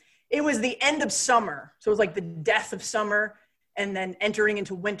terminology. It was the end of summer. So it was like the death of summer and then entering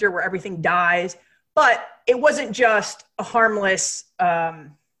into winter where everything dies. But it wasn't just a harmless,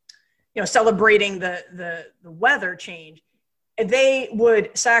 celebrating the weather change. They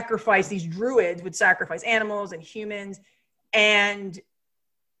would sacrifice, these druids would sacrifice animals and humans. And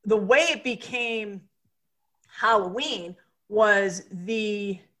the way it became Halloween was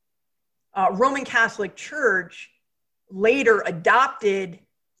the Roman Catholic Church later adopted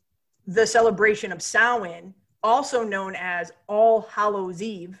the celebration of Samhain, also known as All Hallows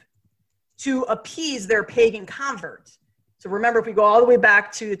Eve, to appease their pagan converts. So remember, if we go all the way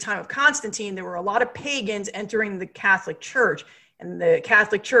back to the time of Constantine, there were a lot of pagans entering the Catholic Church, and the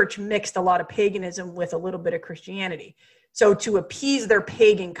Catholic Church mixed a lot of paganism with a little bit of Christianity. So to appease their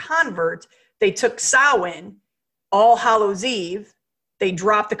pagan converts, they took Samhain, All Hallows Eve, they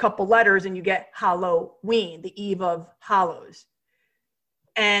dropped a couple letters, and you get Halloween, the Eve of Hallows.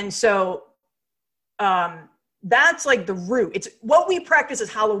 And so that's like the root. It's what we practice as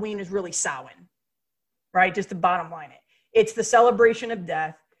Halloween is really Samhain, right? Just to bottom line it. It's the celebration of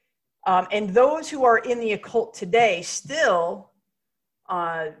death. And those who are in the occult today still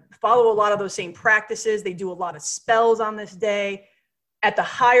follow a lot of those same practices. They do a lot of spells on this day. At the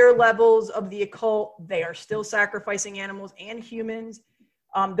higher levels of the occult, they are still sacrificing animals and humans.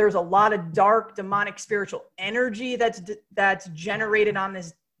 There's a lot of dark, demonic, spiritual energy that's generated on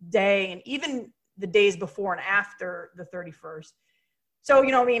this day, and even the days before and after the 31st. So,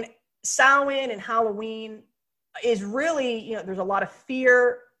 I mean, Samhain and Halloween is really, there's a lot of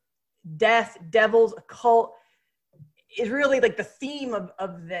fear, death, devils, occult is really like the theme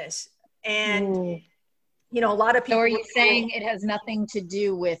of this. And, a lot of people. So are you saying it has nothing to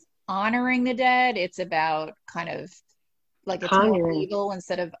do with honoring the dead? It's about kind of like it's more legal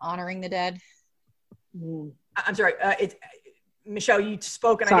instead of honoring the dead? I'm sorry. It's Michelle, you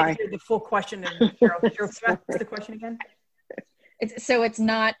spoke and I didn't hear the full question. Cheryl, what's the question again?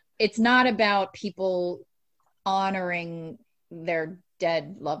 It's not about people honoring their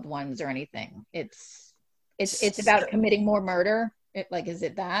dead loved ones or anything. It's about committing more murder. Is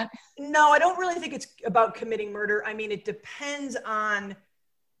it that? No, I don't really think it's about committing murder. I mean, it depends on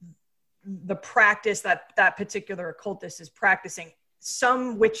the practice that particular occultist is practicing.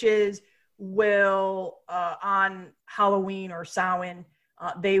 Some witches will, on Halloween or Samhain,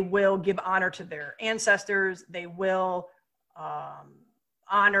 they will give honor to their ancestors. They will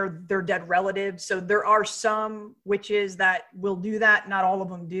honor their dead relatives. So there are some witches that will do that. Not all of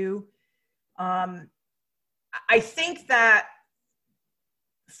them do. I think that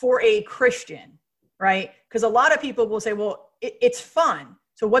for a Christian, right? Because a lot of people will say, well, it's fun.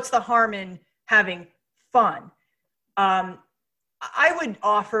 So what's the harm in having fun? I would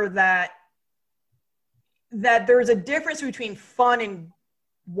offer that there's a difference between fun and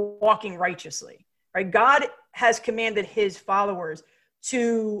walking righteously, right? God has commanded his followers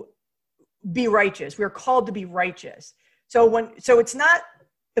to be righteous. We're called to be righteous. So it's not,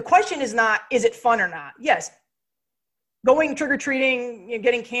 the question is not, is it fun or not? Yes. Going trick-or-treating,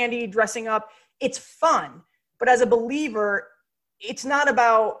 getting candy, dressing up, it's fun. But as a believer, it's not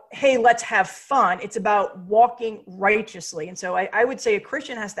about, hey, let's have fun. It's about walking righteously. And so I would say a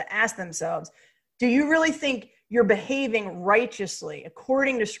Christian has to ask themselves, do you really think you're behaving righteously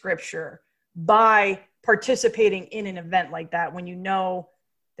according to Scripture by participating in an event like that when you know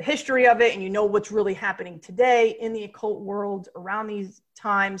the history of it and you know what's really happening today in the occult world around these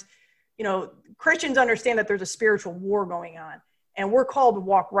times? Christians understand that there's a spiritual war going on, and we're called to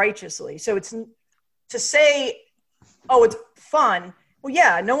walk righteously. So it's to say, oh, it's fun. Well,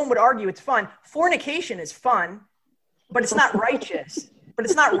 yeah, no one would argue it's fun. Fornication is fun, but it's not righteous.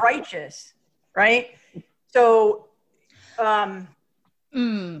 Right? So I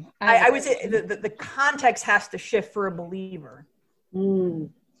would say the context has to shift for a believer.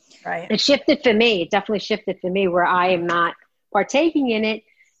 Right? It shifted for me. It definitely shifted for me where I am not partaking in it.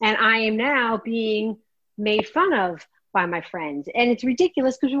 And I am now being made fun of by my friends. And it's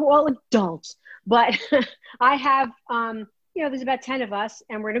ridiculous because we're all adults. But I have, there's about 10 of us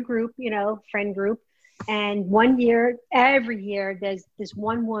and we're in a group, friend group. And every year, there's this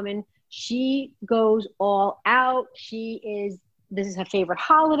one woman, she goes all out. This is her favorite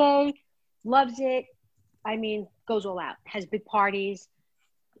holiday, loves it. I mean, goes all out, has big parties,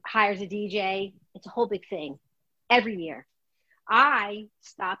 hires a DJ. It's a whole big thing every year. I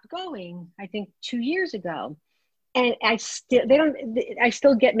stopped going, I think 2 years ago. And I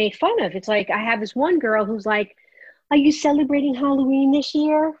still get made fun of. It's like, I have this one girl who's like, are you celebrating Halloween this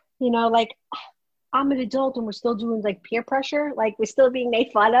year? I'm an adult and we're still doing like peer pressure. Like we're still being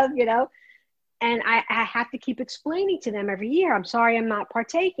made fun of, and I have to keep explaining to them every year, I'm sorry, I'm not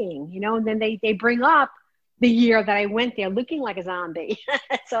partaking, and then they bring up the year that I went there looking like a zombie.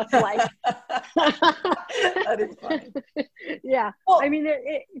 So it's like, that is funny. Yeah. Well, I mean,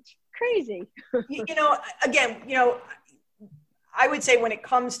 it's crazy. Again, I would say when it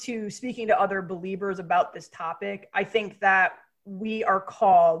comes to speaking to other believers about this topic, I think that we are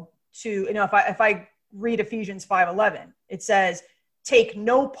called to, if I read Ephesians 5:11, it says, take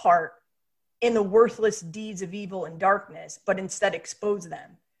no part in the worthless deeds of evil and darkness, but instead expose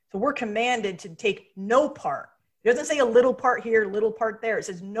them. So we're commanded to take no part. It doesn't say a little part here, little part there. It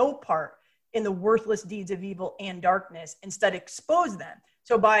says no part in the worthless deeds of evil and darkness, instead expose them.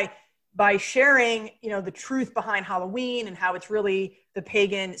 So by sharing, the truth behind Halloween and how it's really the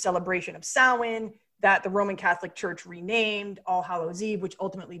pagan celebration of Samhain that the Roman Catholic Church renamed All Hallows Eve, which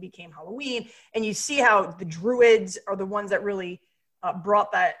ultimately became Halloween. And you see how the Druids are the ones that really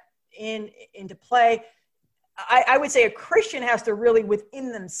brought that into play. I would say a Christian has to really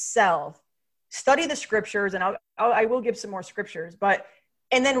within themselves study the scriptures, and I will give some more scriptures,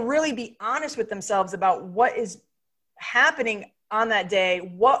 and then really be honest with themselves about what is happening on that day.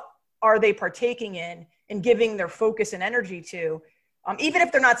 What are they partaking in and giving their focus and energy to? Even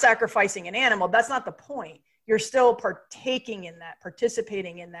if they're not sacrificing an animal, that's not the point. You're still partaking in that,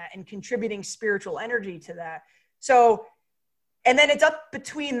 participating in that, and contributing spiritual energy to that. So, and then it's up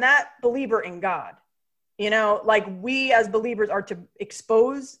between that believer and God. Like we as believers are to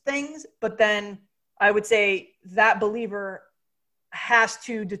expose things, but then I would say that believer has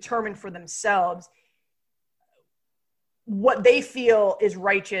to determine for themselves what they feel is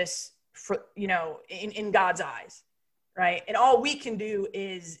righteous for, in God's eyes. Right. And all we can do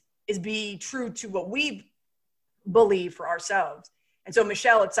is be true to what we believe for ourselves. And so,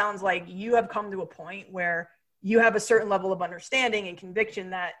 Michelle, it sounds like you have come to a point where you have a certain level of understanding and conviction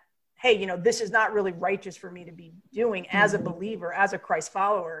that, hey, this is not really righteous for me to be doing as a believer, as a Christ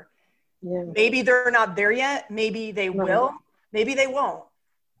follower. Yeah. Maybe they're not there yet. Maybe they will. Maybe they won't.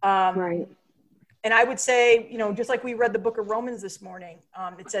 Right. And I would say, just like we read the book of Romans this morning,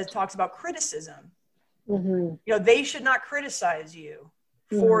 it talks about criticism. Mm-hmm. They should not criticize you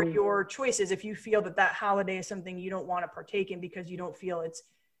for your choices if you feel that holiday is something you don't want to partake in because you don't feel it's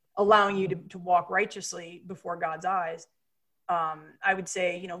allowing you to walk righteously before God's eyes. I would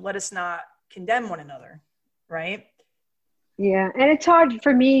say, let us not condemn one another, right? Yeah, and it's hard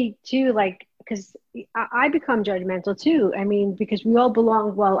for me too, because I become judgmental too. I mean, because we all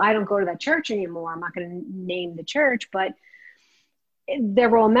belong. Well, I don't go to that church anymore. I'm not going to name the church, but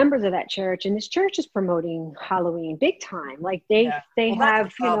they're all members of that church, and this church is promoting Halloween big time. Like they have,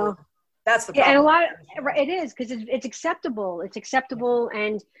 that's the problem. And a lot it is because it's acceptable. It's acceptable,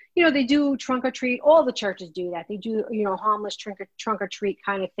 and they do trunk or treat. All the churches do that. They do harmless trunk or treat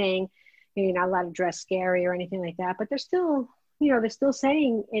kind of thing. You're not allowed to dress scary or anything like that, but they're still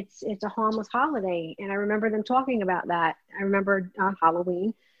saying it's a harmless holiday. And I remember them talking about that. I remember on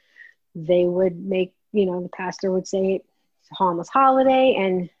Halloween, they would make, the pastor would say it's a harmless holiday.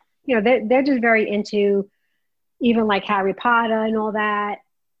 And, they're just very into even like Harry Potter and all that.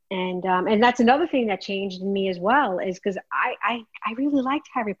 And that's another thing that changed in me as well, is because I really liked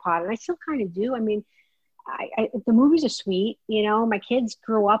Harry Potter. And I still kind of do. I mean, the movies are sweet, my kids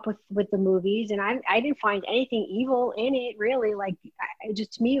grew up with the movies, and I didn't find anything evil in it really. Like,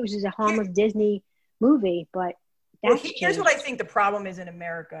 to me, it was just a harmless Disney movie. But here's what I think the problem is in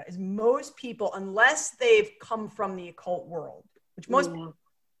America is most people, unless they've come from the occult world, which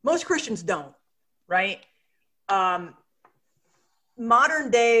most Christians don't, right? Modern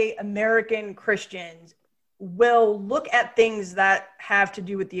day American Christians will look at things that have to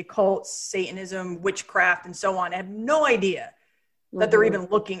do with the occult, Satanism, witchcraft, and so on. I have no idea that they're even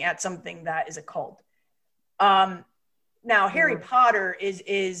looking at something that is occult. Now, Harry Potter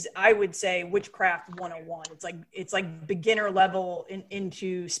is I would say witchcraft 101. It's like beginner level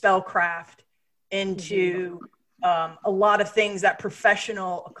into spellcraft, into a lot of things that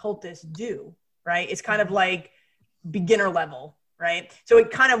professional occultists do, right? It's kind of like beginner level, right? So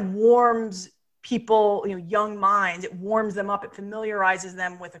it kind of warms people, young minds, it warms them up. It familiarizes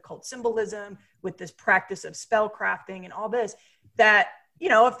them with occult symbolism, with this practice of spell crafting and all this, that,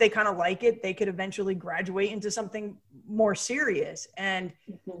 if they kind of like it, they could eventually graduate into something more serious. And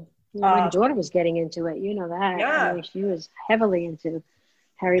my daughter was getting into it, that. Yeah. I mean, she was heavily into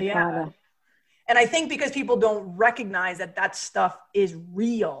Harry Potter. And I think because people don't recognize that stuff is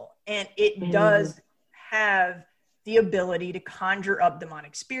real, and it does have the ability to conjure up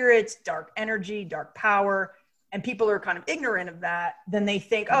demonic spirits, dark energy, dark power, and people are kind of ignorant of that, then they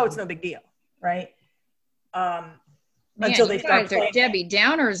think, oh, it's no big deal, right? Until they start guys are Debbie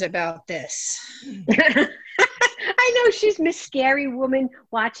Downers about this. I know, she's Miss Scary Woman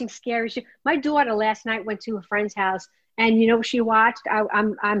watching scary shit. My daughter last night went to a friend's house, and what she watched?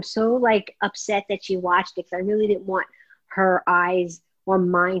 I'm so upset that she watched it, because I really didn't want her eyes or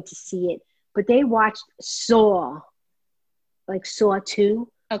mine to see it. But they watched Saw. Like Saw 2.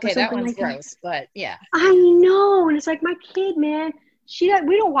 Okay, that one's gross, but yeah. I know, and it's like, my kid, man,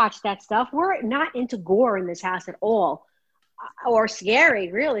 we don't watch that stuff. We're not into gore in this house at all. or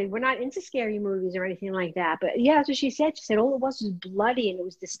scary, really. We're not into scary movies or anything like that. But yeah, that's what she said. She said all it was bloody and it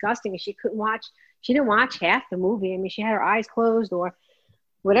was disgusting, and she didn't watch half the movie. I mean, she had her eyes closed or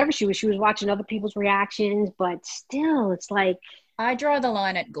whatever she was watching other people's reactions, but still, it's like, I draw the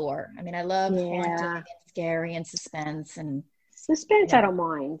line at gore. I mean, I love haunting yeah, and scary and suspense and suspense. you I know, don't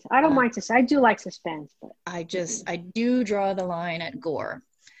mind. I don't mind I do like suspense, but I do draw the line at gore.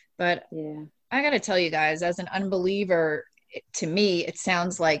 But yeah, I got to tell you guys, as an unbeliever, to me, it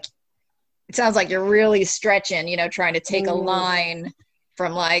sounds like you're really stretching, trying to take a line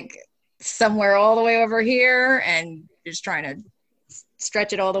from like somewhere all the way over here and just trying to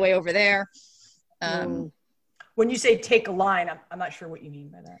stretch it all the way over there. When you say take a line, I'm not sure what you mean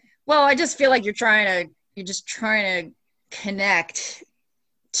by that. Well, I just feel like you're just trying to connect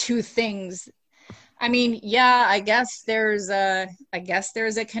two things. I mean, yeah, I guess there's a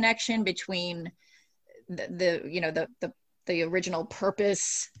connection between the original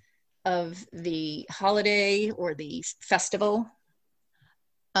purpose of the holiday or the festival,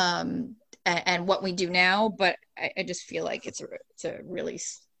 and what we do now. But I just feel like it's a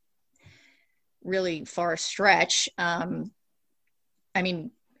really far stretch. I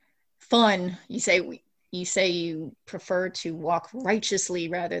mean, fun. You say you prefer to walk righteously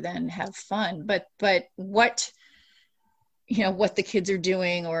rather than have fun, but what the kids are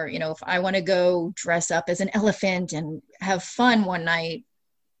doing, or if I want to go dress up as an elephant and have fun one night,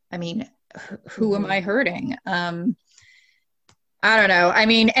 I mean, who am I hurting? I don't know. I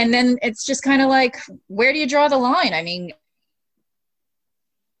mean, and then it's just kind of like, where do you draw the line? I mean,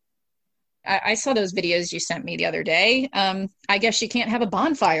 I saw those videos you sent me the other day. I guess you can't have a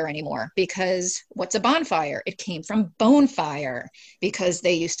bonfire anymore, because what's a bonfire? It came from bone fire, because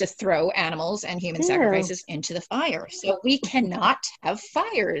they used to throw animals and human sacrifices into the fire. So we cannot have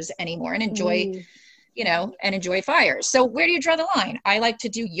fires anymore and enjoy fires. So where do you draw the line? I like to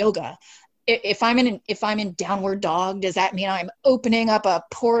do yoga. If I'm in downward dog, does that mean I'm opening up a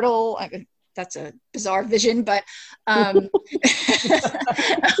portal? That's a bizarre vision, but all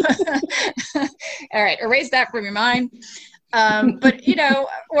right, erase that from your mind. But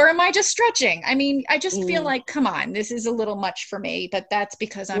or am I just stretching? I mean, I just feel like, come on, this is a little much for me, but that's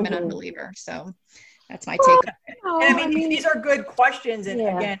because I'm an unbeliever. So that's my take on it. And I mean, these are good questions. And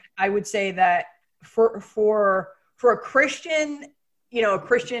again, I would say that for a Christian, a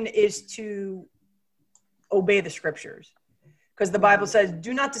Christian is to obey the scriptures. Because the Bible says,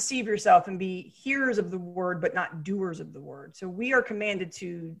 do not deceive yourself and be hearers of the word, but not doers of the word. So we are commanded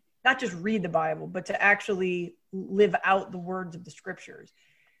to not just read the Bible, but to actually live out the words of the scriptures.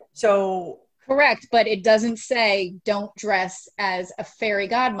 So correct, but it doesn't say don't dress as a fairy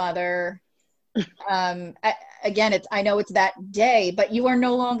godmother. Again, I know it's that day, but you are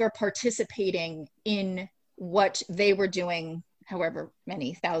no longer participating in what they were doing however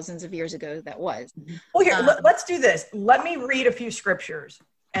many thousands of years ago that was. Well, here, let's do this. Let me read a few scriptures.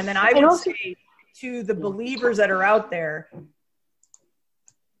 And then I would say to the believers that are out there,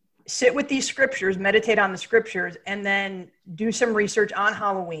 sit with these scriptures, meditate on the scriptures, and then do some research on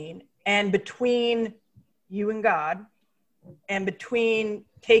Halloween. And between you and God, and between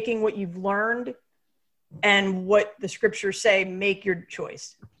taking what you've learned and what the scriptures say, make your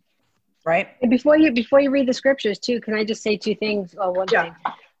choice. Right. And before you read the scriptures too, can I just say two things? Well, one thing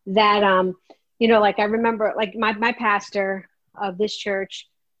that, like I remember, like my pastor of this church,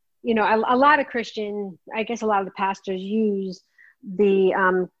 a lot of Christian, I guess a lot of the pastors use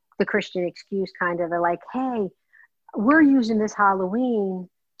the Christian excuse kind of like, hey, we're using this Halloween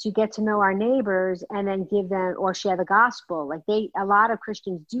to get to know our neighbors and then give them or share the gospel. Like a lot of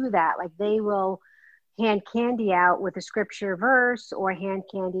Christians do that. Like they will hand candy out with a scripture verse or hand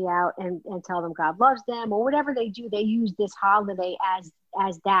candy out and tell them God loves them or whatever they do. They use this holiday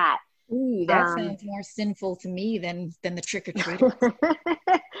as that. Ooh, that sounds more sinful to me than the trick-or-treaters.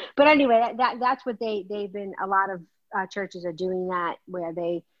 But anyway, that's what they've been, a lot of churches are doing that, where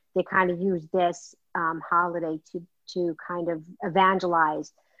they kind of use this holiday to kind of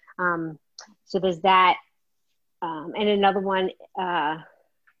evangelize. So there's that. And another one,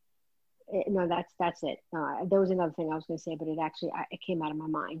 no, that's it. There was another thing I was going to say, but it came out of my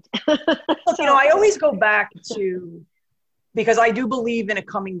mind. I always go back to, because I do believe in a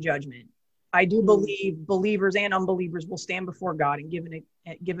coming judgment. I do believe believers and unbelievers will stand before God and give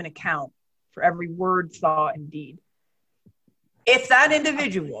an account for every word, thought, and deed. If that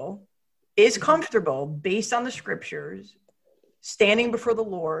individual is comfortable based on the scriptures, standing before the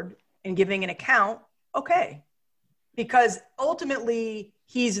Lord and giving an account, okay. Because ultimately,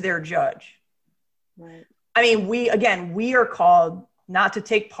 he's their judge. Right. I mean, we are called not to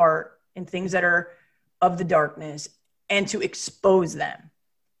take part in things that are of the darkness and to expose them.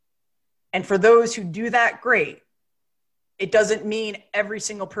 And for those who do that, great. It doesn't mean every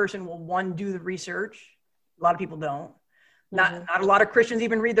single person will, one, do the research. A lot of people don't. Not a lot of Christians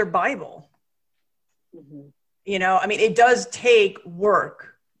even read their Bible. You know, I mean, it does take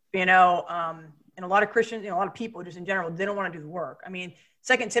work, you know, and a lot of Christians, you know, a lot of people just in general, they don't want to do the work. I mean,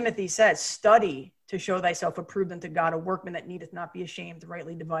 2 Timothy says, study to show thyself approved unto God, a workman that needeth not be ashamed,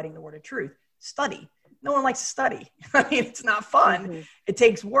 rightly dividing the word of truth. Study. No one likes to study. I mean, it's not fun. It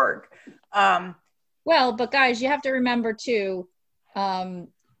takes work. Well, but guys, you have to remember too,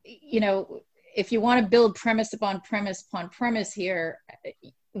 you know, if you want to build premise upon premise upon premise here,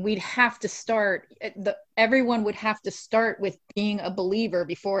 we'd have to start, everyone would have to start with being a believer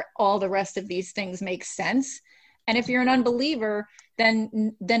before all the rest of these things make sense. And if you're an unbeliever,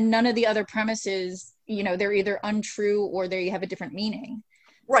 then none of the other premises, you know, they're either untrue or they have a different meaning.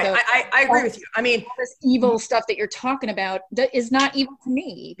 Right. So, I agree with you. I mean, all this evil stuff that you're talking about that is not evil to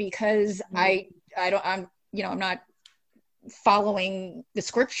me, because I'm not following the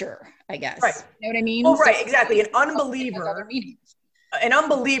scripture, I guess. Right. You know what I mean? Well, right. Exactly. An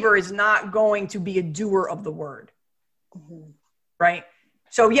unbeliever is not going to be a doer of the word. Right.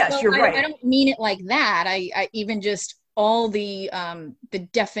 So yes, you're right. I don't mean it like that. I even just all the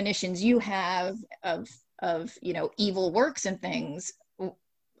definitions you have of, you know, evil works and things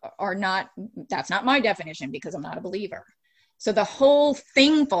that's not my definition, because I'm not a believer. So the whole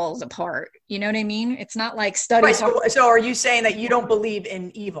thing falls apart. You know what I mean? It's not like studies. Right, so are you saying that you don't believe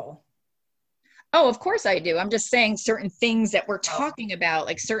in evil? Oh, of course I do. I'm just saying certain things that we're talking about,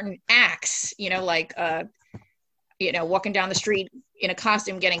 like certain acts, you know, like, you know, walking down the street in a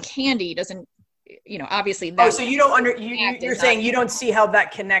costume, getting candy doesn't, you know, obviously that. So you don't you're saying you don't see how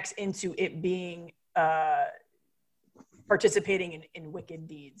that connects into it being, participating in wicked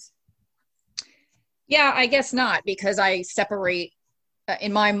deeds. Yeah, I guess not, because I separate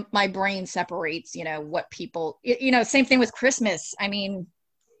in my brain separates, you know, what people, you know, same thing with Christmas. I mean,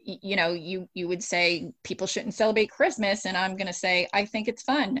 you know, you would say people shouldn't celebrate Christmas, and I'm going to say, I think it's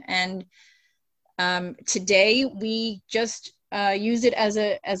fun. And today we just use it as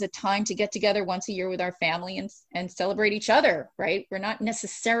a time to get together once a year with our family and celebrate each other. Right. We're not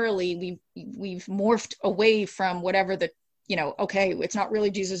necessarily, we've morphed away from whatever the, you know, okay, it's not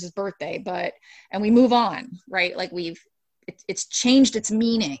really Jesus's birthday, and we move on, right? Like it's changed its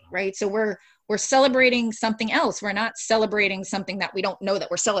meaning, right? So we're celebrating something else. We're not celebrating something that we don't know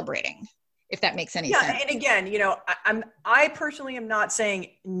that we're celebrating, if that makes any sense. Yeah, and again, you know, I personally am not saying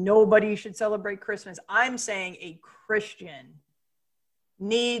nobody should celebrate Christmas. I'm saying a Christian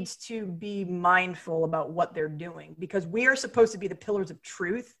needs to be mindful about what they're doing, because we are supposed to be the pillars of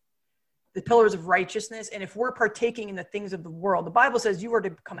truth, the pillars of righteousness. And if we're partaking in the things of the world, the Bible says you are to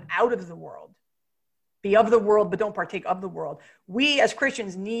come out of the world, be of the world, but don't partake of the world. We as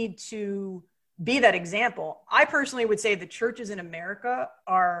Christians need to be that example. I personally would say the churches in America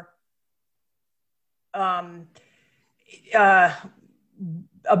are a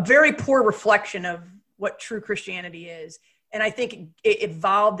very poor reflection of what true Christianity is. And I think it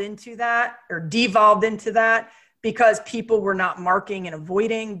evolved into that, or devolved into that, because people were not marking and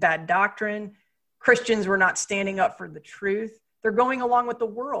avoiding bad doctrine. Christians were not standing up for the truth. They're going along with the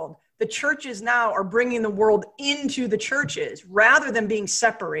world. The churches now are bringing the world into the churches rather than being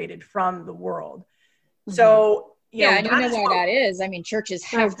separated from the world. So, and you know why that is. I mean, churches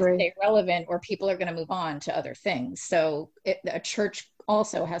have to stay relevant, or people are going to move on to other things. So a church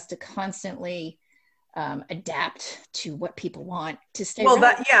also has to constantly adapt to what people want to stay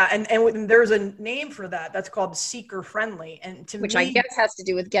relevant. And there's a name for that. That's called seeker friendly. And which I guess has to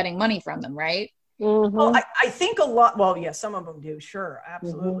do with getting money from them, right? Well, I think a lot, well, yeah, some of them do. Sure.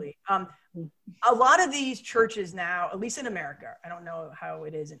 Absolutely. A lot of these churches now, at least in America, I don't know how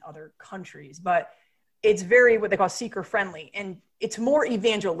it is in other countries, but it's very, what they call seeker friendly, and it's more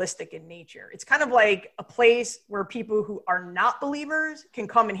evangelistic in nature. It's kind of like a place where people who are not believers can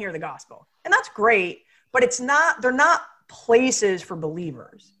come and hear the gospel. And that's great, but they're not places for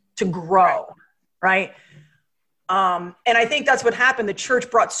believers to grow. Right. And I think that's what happened. The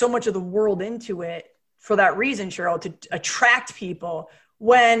church brought so much of the world into it for that reason, Cheryl, to attract people,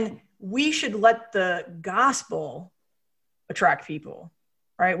 when we should let the gospel attract people,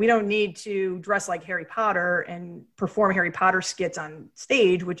 right? We don't need to dress like Harry Potter and perform Harry Potter skits on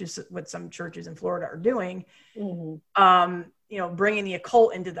stage, which is what some churches in Florida are doing. You know, bringing the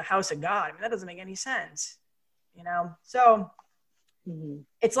occult into the house of God. I mean, that doesn't make any sense, you know? So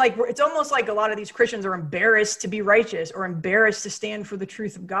it's like, it's almost like a lot of these Christians are embarrassed to be righteous or embarrassed to stand for the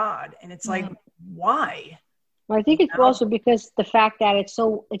truth of God. And it's like, why? Well, I think it's also because the fact that it's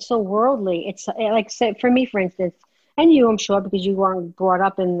so worldly. It's like, say, for me, for instance, And you, I'm sure, because you weren't brought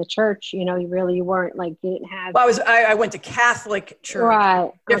up in the church, you weren't like, you didn't have. Well, I went to Catholic church,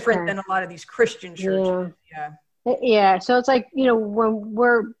 right? Different Okay. than a lot of these Christian churches. Yeah. So it's like, when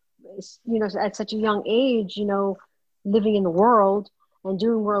we're, at such a young age, living in the world and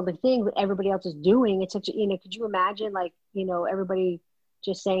doing worldly things that everybody else is doing, it's such a, could you imagine, like, everybody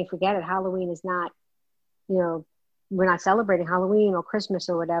just saying, forget it, Halloween is not, we're not celebrating Halloween or Christmas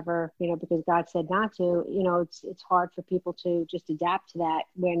or whatever, because God said not to. It's hard for people to just adapt to that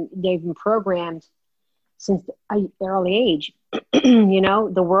when they've been programmed since an early age.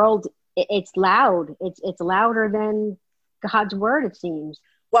 The world, it's loud. It's louder than God's word, it seems.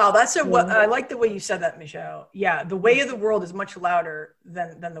 Wow, I like the way you said that, Michelle. Yeah, the way of the world is much louder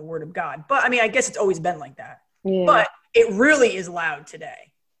than the word of God. But I mean, I guess it's always been like that. Yeah. But it really is loud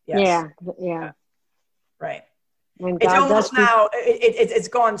today. Yes. Yeah. Right. It's almost now. It's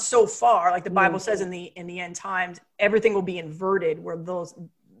gone so far. Like the Bible says, in the end times, everything will be inverted. Where those,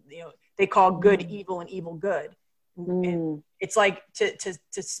 they call good evil and evil good. And it's like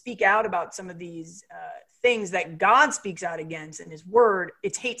to speak out about some of these things that God speaks out against in His Word.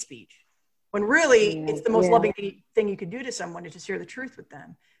 It's hate speech, when really it's the most loving thing you could do to someone is to share the truth with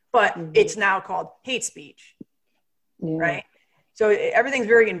them. But it's now called hate speech, right? So everything's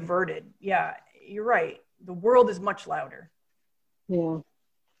very inverted. Yeah, you're right. The world is much louder.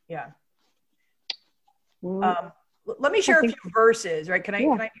 Yeah. Let me share a few verses, right? Can I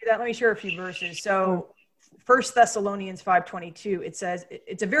do that? Let me share a few verses. So 1 Thessalonians 5:22, it says,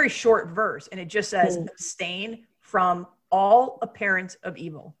 it's a very short verse, and it just says, abstain from all appearance of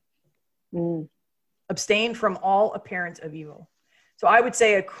evil. Abstain from all appearance of evil. So I would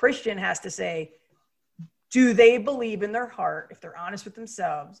say a Christian has to say, do they believe in their heart, if they're honest with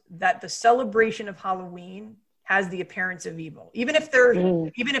themselves, that the celebration of Halloween has the appearance of evil? Even if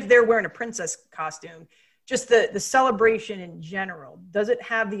they're wearing a princess costume, just the celebration in general, does it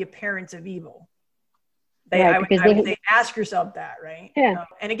have the appearance of evil? I would say ask yourself that, right? Yeah.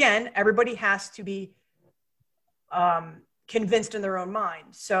 And again, everybody has to be convinced in their own mind.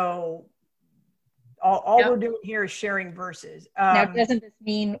 So all we're doing here is sharing verses. Now, doesn't this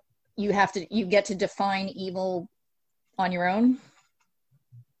mean you get to define evil on your own?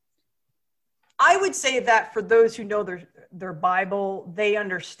 I would say that for those who know their Bible, they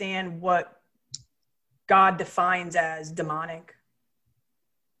understand what God defines as demonic,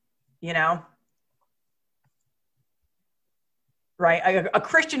 right? A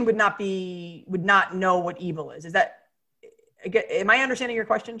Christian would not know what evil is. Is that, am I understanding your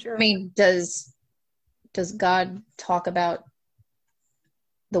question, Cheryl? I mean, does God talk about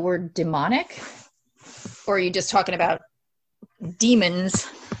the word demonic, or are you just talking about demons?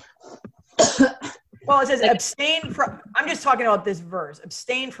 Well, it says abstain from, I'm just talking about this verse,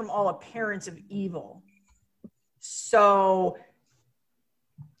 abstain from all appearance of evil. So,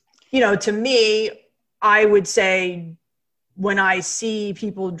 to me, I would say when I see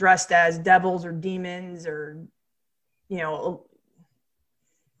people dressed as devils or demons or,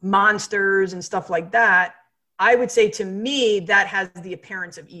 monsters and stuff like that, I would say to me that has the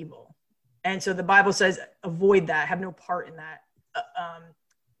appearance of evil. And so the Bible says, avoid that, have no part in that,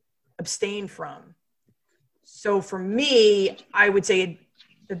 abstain from. So for me, I would say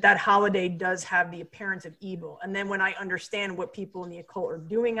that holiday does have the appearance of evil. And then when I understand what people in the occult are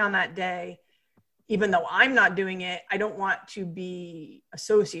doing on that day, even though I'm not doing it, I don't want to be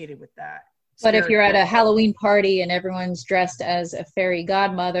associated with that. But if you're at a Halloween party and everyone's dressed as a fairy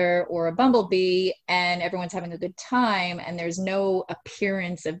godmother or a bumblebee and everyone's having a good time and there's no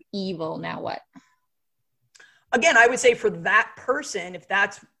appearance of evil, now what? Again, I would say for that person, if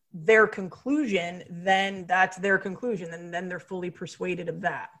that's their conclusion, then that's their conclusion. And then they're fully persuaded of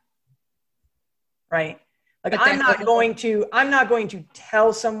that. Right? Like I'm not going to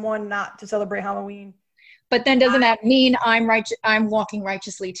tell someone not to celebrate Halloween. But then doesn't that mean I'm walking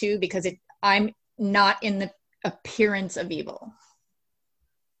righteously too, because I'm not in the appearance of evil?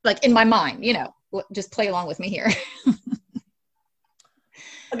 Like in my mind, just play along with me here.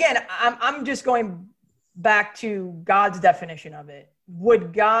 Again, I'm just going back to God's definition of it.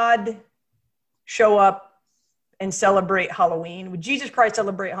 Would God show up and celebrate Halloween? Would Jesus Christ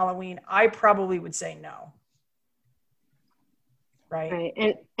celebrate Halloween? I probably would say no.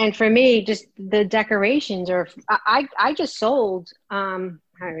 Right. And for me, just the decorations I just sold, I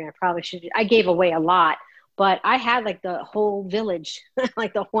probably should, I gave away a lot, but I had like the whole village,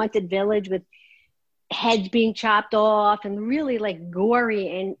 like the haunted village with heads being chopped off and really like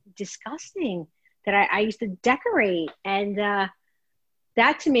gory and disgusting that I used to decorate. And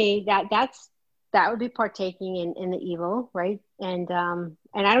that to me, that's that would be partaking in the evil, right? And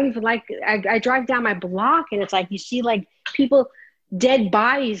I don't even like, I drive down my block and it's like, you see like people, dead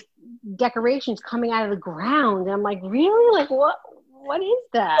bodies, decorations coming out of the ground. And I'm like, really? Like, what is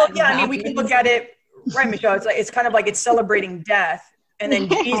that? Well, yeah, I mean, we can look at it, right, Michelle? It's like, it's kind of like it's celebrating death. And then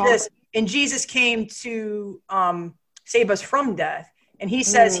Jesus came to save us from death. And he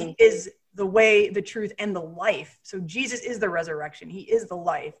says he is the way, the truth, and the life. So Jesus is the resurrection. He is the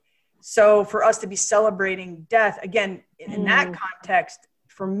life. So for us to be celebrating death, again, in that context,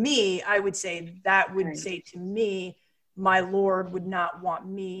 for me, I would say that would say to me, my Lord would not want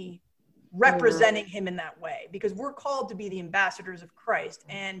me representing him in that way, because we're called to be the ambassadors of Christ.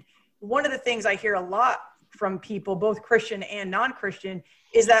 And one of the things I hear a lot from people, both Christian and non-Christian,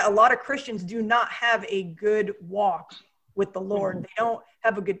 is that a lot of Christians do not have a good walk with the Lord. They don't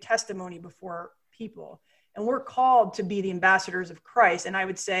have a good testimony before people. And we're called to be the ambassadors of Christ. And I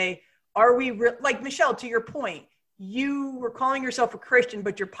would say, are we like Michelle, to your point, you were calling yourself a Christian,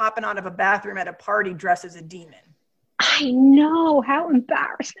 but you're popping out of a bathroom at a party dressed as a demon. I know, how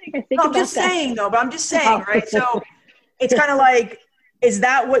embarrassing. I'm just saying, right? So it's kind of like, is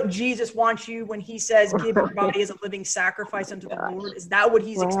that what Jesus wants you when he says, give your body as a living sacrifice unto the Lord? Is that what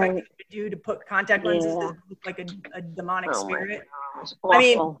he's expecting you to do, to put contact lenses that look like a demonic spirit? I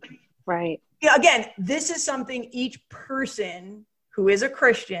mean, yeah, again, this is something each person who is a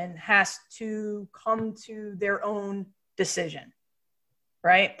Christian has to come to their own decision,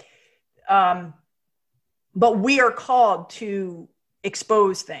 right? But we are called to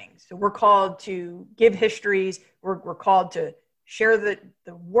expose things. So we're called to give histories. We're called to share the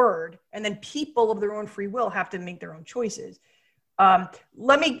word, and then people of their own free will have to make their own choices.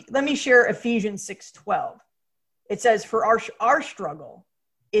 Let me share Ephesians 6:12. It says, for our struggle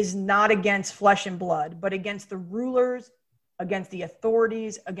is not against flesh and blood, but against the rulers, against the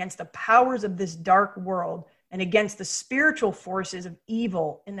authorities, against the powers of this dark world, and against the spiritual forces of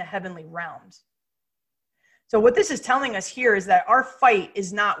evil in the heavenly realms. So what this is telling us here is that our fight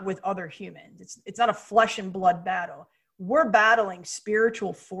is not with other humans. It's not a flesh and blood battle. We're battling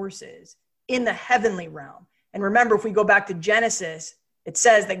spiritual forces in the heavenly realm. And remember, if we go back to Genesis, it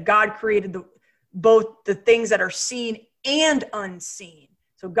says that God created both the things that are seen and unseen.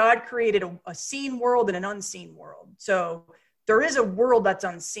 So God created a seen world and an unseen world. So there is a world that's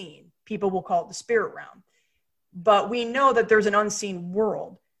unseen. People will call it the spirit realm. But we know that there's an unseen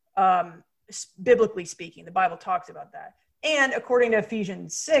world. Biblically speaking, the Bible talks about that. And according to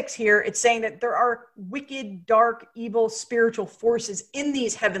Ephesians 6 here, it's saying that there are wicked, dark, evil, spiritual forces in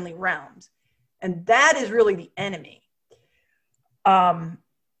these heavenly realms. And that is really the enemy. So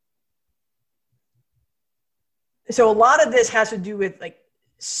a lot of this has to do with like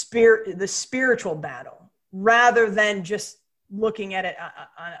the spiritual battle, rather than just looking at it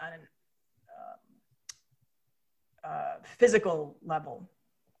on a physical level.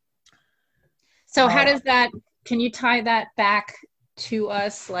 So how does that, can you tie that back to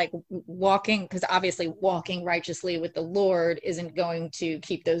us, like walking, because obviously walking righteously with the Lord isn't going to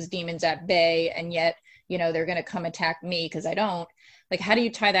keep those demons at bay, and yet, you know, they're going to come attack me because I don't. Like, how do you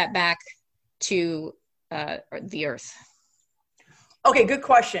tie that back to the earth? Okay, good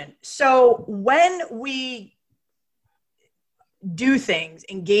question. So when we do things,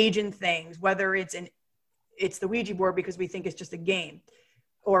 engage in things, whether it's the Ouija board because we think it's just a game,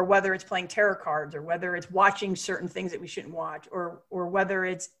 or whether it's playing tarot cards, or whether it's watching certain things that we shouldn't watch, or whether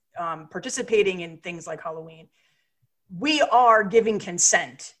it's participating in things like Halloween, we are giving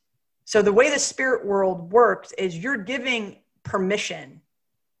consent. So the way the spirit world works is you're giving permission.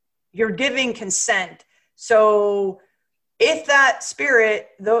 You're giving consent. So if that spirit,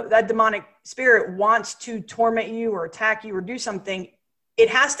 that demonic spirit, wants to torment you or attack you or do something, it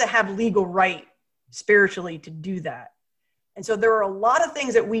has to have legal right spiritually to do that. And so there are a lot of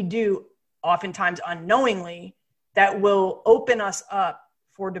things that we do, oftentimes unknowingly, that will open us up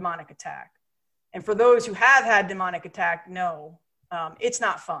for demonic attack. And for those who have had demonic attack, no, it's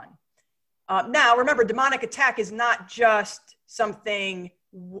not fun. Now, remember, demonic attack is not just something,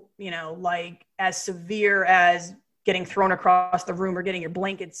 you know, like as severe as getting thrown across the room or getting your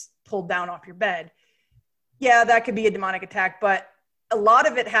blankets pulled down off your bed. Yeah, that could be a demonic attack, but a lot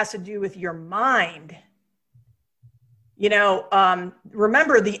of it has to do with your mind. You know,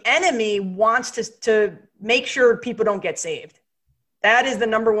 remember, the enemy wants to make sure people don't get saved. That is the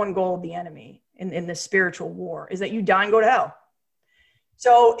number one goal of the enemy in this spiritual war, is that you die and go to hell.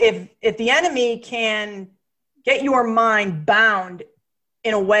 So if the enemy can get your mind bound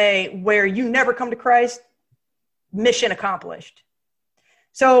in a way where you never come to Christ, mission accomplished.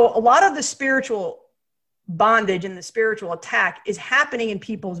 So a lot of the spiritual bondage and the spiritual attack is happening in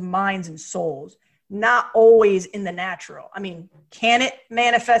people's minds and souls, not always in the natural. I mean, can it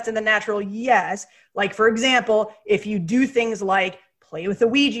manifest in the natural? Yes. Like, for example, if you do things like play with a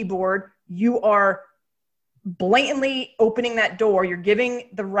Ouija board, you are blatantly opening that door. You're giving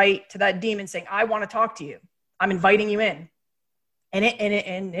the right to that demon saying, I want to talk to you. I'm inviting you in. And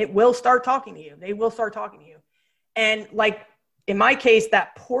it will start talking to you. They will start talking to you. And like in my case,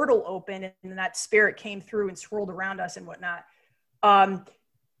 that portal opened and that spirit came through and swirled around us and whatnot.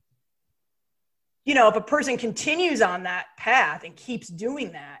 If a person continues on that path and keeps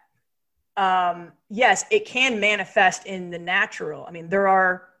doing that, yes, it can manifest in the natural. I mean, there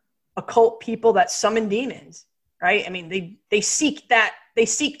are occult people that summon demons, right? I mean, they seek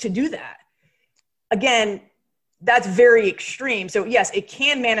to do that. Again, that's very extreme. So yes, it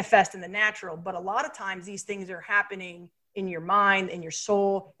can manifest in the natural, but a lot of times these things are happening in your mind, in your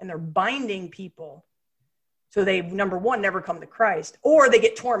soul, and they're binding people. So they, number one, never come to Christ, or they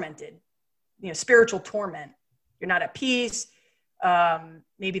get tormented, spiritual torment. You're not at peace.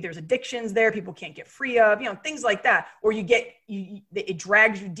 Maybe there's addictions there people can't get free of, things like that. Or it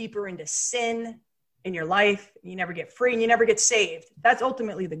drags you deeper into sin in your life. You never get free and you never get saved. That's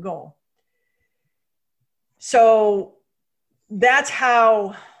ultimately the goal. So that's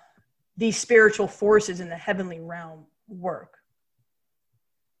how these spiritual forces in the heavenly realm work.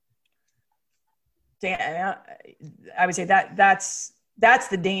 I would say that's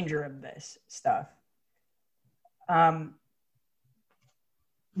the danger of this stuff. Do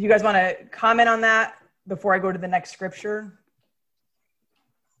you guys want to comment on that before I go to the next scripture?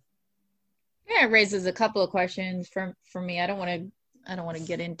 Yeah, it raises a couple of questions for me. I don't want to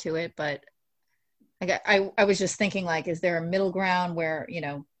get into it, but I was just thinking, like, is there a middle ground where,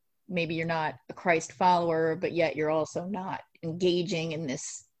 maybe you're not a Christ follower, but yet you're also not engaging in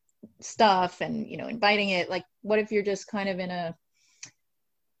this stuff and, inviting it? Like, what if you're just kind of in a,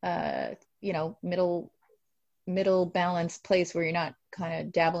 middle balanced place where you're not kind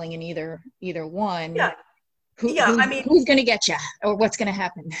of dabbling in either one? Yeah. Who's going to get you, or what's going to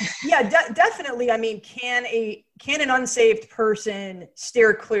happen? Yeah, definitely. I mean, can an unsaved person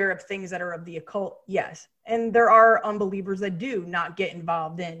steer clear of things that are of the occult? Yes. And there are unbelievers that do not get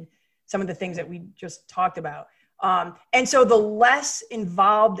involved in some of the things that we just talked about. And so the less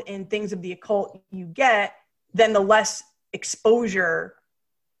involved in things of the occult you get, then the less exposure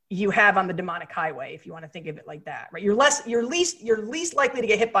you have on the demonic highway, if you want to think of it like that, right? You're least likely to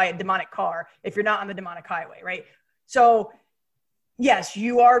get hit by a demonic car if you're not on the demonic highway, right? So yes,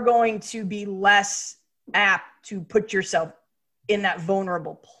 you are going to be less apt to put yourself in that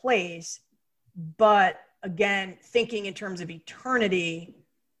vulnerable place. But again, thinking in terms of eternity,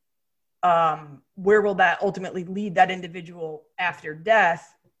 where will that ultimately lead that individual after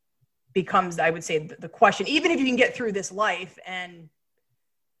death becomes, I would say, the question. Even if you can get through this life and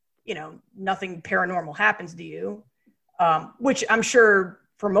nothing paranormal happens to you, which I'm sure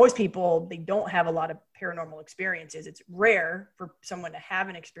for most people, they don't have a lot of paranormal experiences. It's rare for someone to have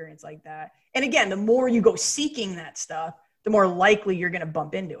an experience like that. And again, the more you go seeking that stuff, the more likely you're going to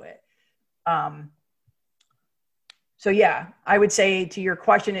bump into it. So yeah, I would say to your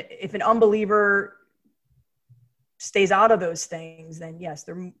question, if an unbeliever stays out of those things, then yes,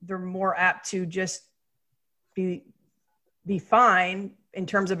 they're more apt to just be fine in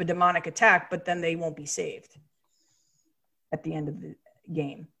terms of a demonic attack, but then they won't be saved at the end of the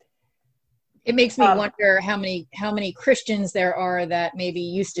game. It makes me wonder how many Christians there are that maybe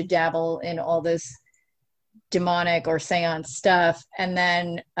used to dabble in all this demonic or seance stuff, and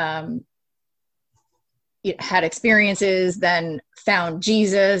then had experiences, then found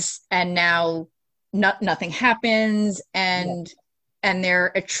Jesus, and now nothing happens, and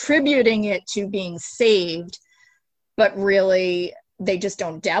they're attributing it to being saved, but really they just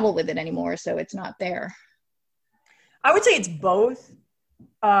don't dabble with it anymore, so it's not there. I would say it's both.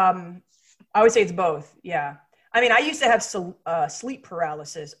 Yeah. I mean, I used to have sleep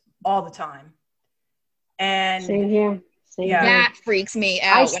paralysis all the time. And Same here. That freaks me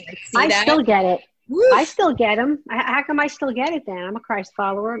out when I see that. I still get it. Woo. I still get them. How come I still get it then? I'm a Christ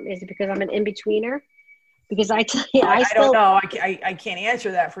follower. Is it because I'm an in-betweener? Because I tell you, I don't know. I can't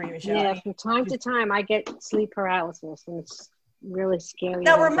answer that for you, Michelle. Yeah, from time to time, I get sleep paralysis, and it's really scary.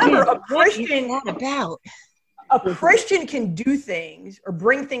 Now, remember, a Christian can do things or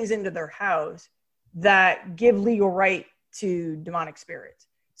bring things into their house that give legal right to demonic spirits.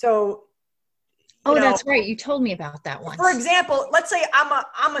 So, that's right. You told me about that once. For example, let's say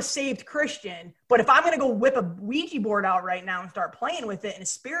I'm a saved Christian, but if I'm going to go whip a Ouija board out right now and start playing with it, and a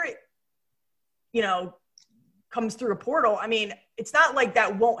spirit, comes through a portal. I mean, it's not like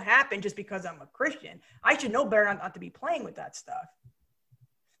that won't happen just because I'm a Christian. I should know better not to be playing with that stuff.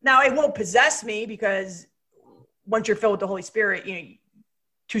 Now, it won't possess me because once you're filled with the Holy Spirit, you know,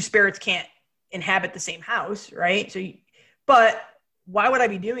 two spirits can't inhabit the same house, right? So, but why would I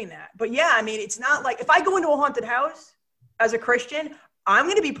be doing that? But yeah, I mean, it's not like if I go into a haunted house as a Christian, I'm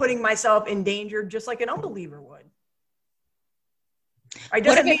going to be putting myself in danger just like an unbeliever would.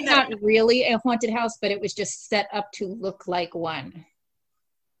 What if it's not really a haunted house, but it was just set up to look like one?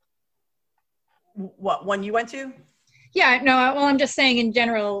 What one you went to? Yeah, no. Well, I'm just saying in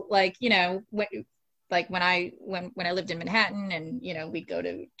general, like, you know, when I lived in Manhattan, and you know, we'd go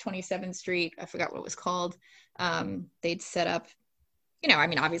to 27th Street. I forgot what it was called. They'd set up, you know, I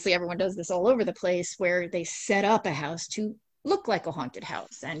mean, obviously everyone does this all over the place, where they set up a house to look like a haunted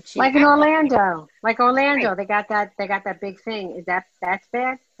house, and like in Orlando, right. they got that big thing. Is that's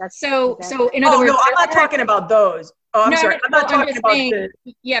bad? So in other words, no, I'm not talking about those. Oh, I'm sorry. I'm not talking about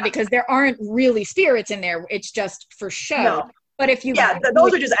yeah, because there aren't really spirits in there. It's just for show. No. But if you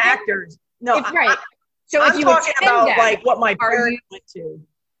those are just actors. No, right. So I'm talking about like what my parents went to.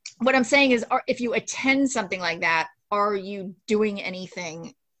 What I'm saying is, if you attend something like that, are you doing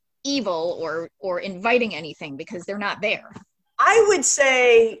anything evil or inviting anything, because they're not there? I would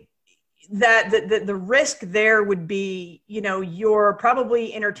say that the risk there would be, you know, you're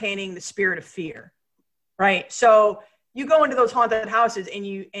probably entertaining the spirit of fear, right? So you go into those haunted houses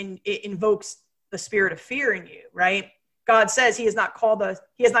and it invokes the spirit of fear in you, right? God says he has not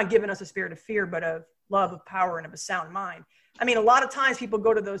given us a spirit of fear, but of love, of power, and of a sound mind. I mean, a lot of times people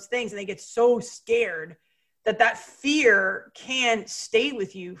go to those things and they get so scared that fear can stay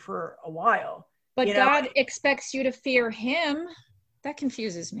with you for a while. But God expects you to fear him. That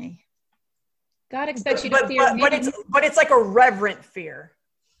confuses me. God expects you to fear him. But it's like a reverent fear,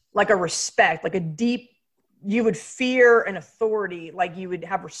 like a respect, like a deep, you would fear an authority, like you would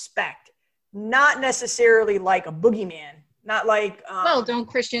have respect, not necessarily like a boogeyman, not like. Well, don't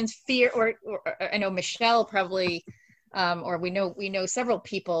Christians fear, or I know Michelle probably, or we know several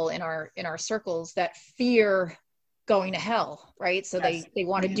people in our circles that fear going to hell, right? So yes. they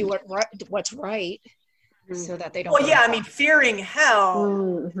want to do what's right, so that they don't. Well, yeah, I mean, fearing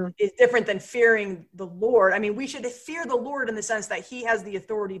hell is different than fearing the Lord. I mean, we should fear the Lord in the sense that he has the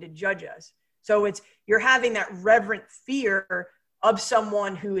authority to judge us. So you're having that reverent fear of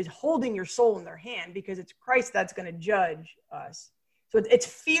someone who is holding your soul in their hand, because it's Christ that's going to judge us. So it's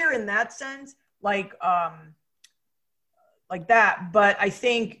fear in that sense, like that. But I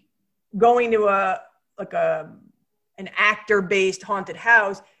think going to an actor-based haunted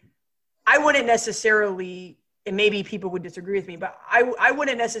house, I wouldn't necessarily, and maybe people would disagree with me, but I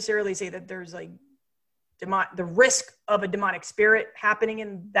wouldn't necessarily say that there's like the risk of a demonic spirit happening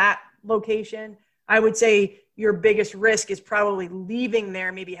in that location. I would say your biggest risk is probably leaving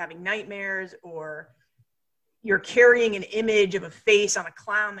there, maybe having nightmares, or you're carrying an image of a face on a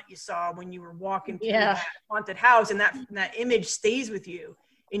clown that you saw when you were walking through that haunted house, and that image stays with you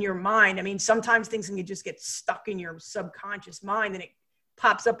in your mind. I mean, sometimes things can just get stuck in your subconscious mind, and it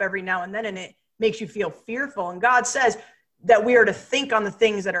pops up every now and then, and it makes you feel fearful. And God says that we are to think on the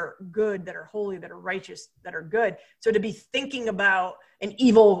things that are good, that are holy, that are righteous, that are good. So to be thinking about an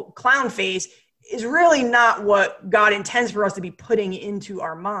evil clown face is really not what God intends for us to be putting into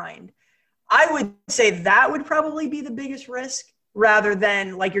our mind. I would say that would probably be the biggest risk, rather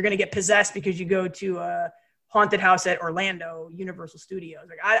than like you're going to get possessed because you go to a haunted house at Orlando Universal Studios.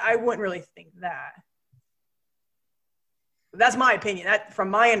 Like I wouldn't really think that. That's my opinion. That, from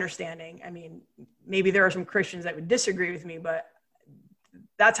my understanding, I mean, maybe there are some Christians that would disagree with me, but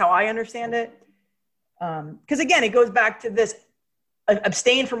that's how I understand it. Because again, it goes back to this: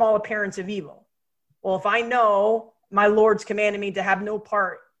 abstain from all appearance of evil. Well, if I know my Lord's commanded me to have no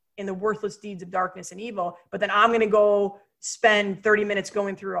part in the worthless deeds of darkness and evil, but then I'm going to go spend 30 minutes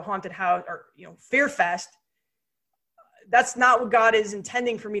going through a haunted house or, Fear Fest, that's not what God is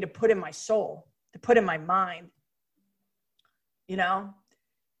intending for me to put in my soul, to put in my mind. I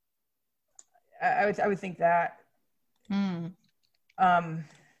would think that. And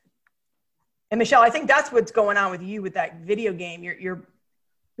Michelle, I think that's what's going on with you with that video game. You're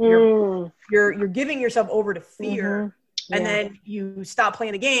giving yourself over to fear, and then you stop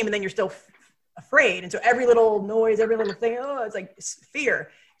playing the game, and then you're still afraid. And so every little noise, every little thing, it's like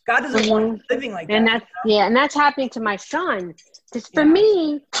fear. God doesn't want you living like that. And that's happening to my son. Just for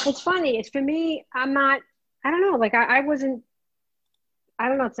me, it's funny. It's for me. I'm not. I don't know. Like I wasn't. I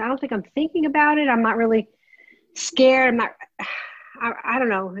don't know. I don't think I'm thinking about it. I'm not really scared. I'm not. I don't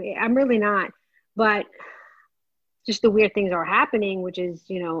know. I'm really not. But just the weird things are happening, which is,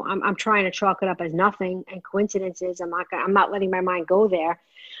 I'm trying to chalk it up as nothing and coincidences. I'm not letting my mind go there.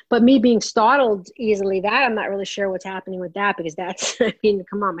 But me being startled easily, that I'm not really sure what's happening with that, because that's, I mean,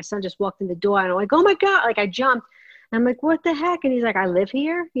 come on, my son just walked in the door and I'm like, oh my God, like I jumped. I'm like, what the heck? And he's like, I live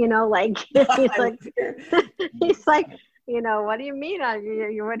here, like, he's like, he's like, what do you mean? What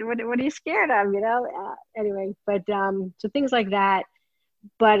are you scared of? Anyway, but so things like that.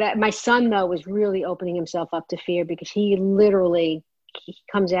 But my son, though, was really opening himself up to fear, because he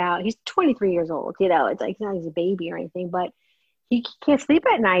comes out. He's 23 years old. It's like not he's a baby or anything, but he can't sleep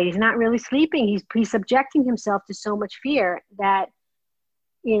at night. He's not really sleeping. He's subjecting himself to so much fear that,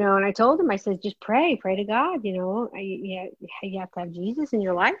 and I told him, I said, just pray to God. You have to have Jesus in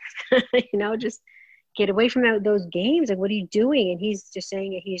your life. Just get away from those games. And what are you doing? And he's just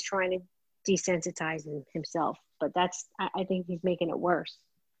saying that he's trying to desensitize himself. But I think he's making it worse.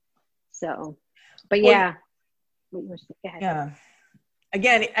 So, but yeah. Yeah.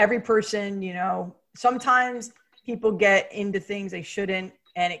 Again, every person, sometimes people get into things they shouldn't,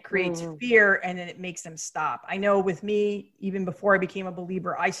 and it creates fear, and then it makes them stop. I know with me, even before I became a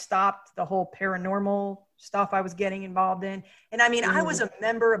believer, I stopped the whole paranormal stuff I was getting involved in. And I mean, I was a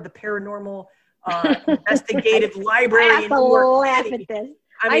member of the paranormal investigative library in New York City.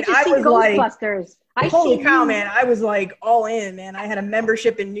 I mean, I was Ghostbusters. Holy cow, man. I was like all in, man. I had a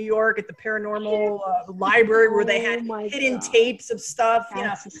membership in New York at the paranormal library where they had hidden tapes of stuff.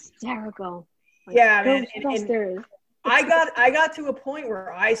 That's hysterical. Like, yeah, man. And I got to a point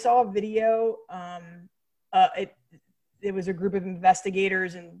where I saw a video. It was a group of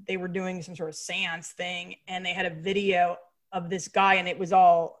investigators, and they were doing some sort of seance thing, and they had a video of this guy, and it was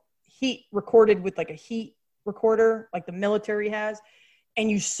all heat recorded with like a heat recorder, like the military has. And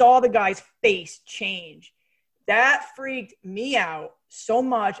you saw the guy's face change. That freaked me out so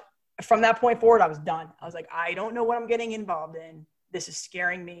much. From that point forward, I was done. I was like, I don't know what I'm getting involved in. This is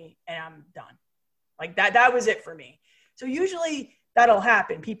scaring me, and I'm done. Like that was it for me. So usually that'll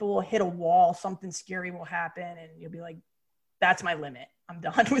happen. People will hit a wall, something scary will happen, and you'll be like, that's my limit. I'm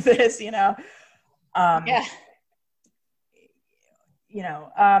done with this, Yeah.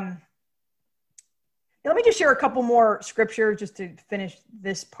 Let me just share a couple more scriptures just to finish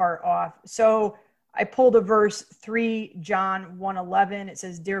this part off. So I pulled a verse 3 John 1:11. It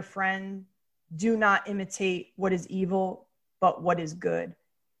says, dear friend, do not imitate what is evil, but what is good.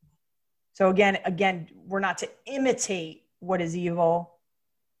 So again, we're not to imitate what is evil.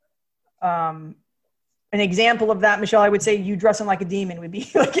 An example of that, Michelle, I would say you dressing like a demon would be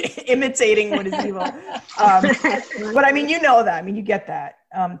like imitating what is evil. But I mean, you know that. I mean, you get that.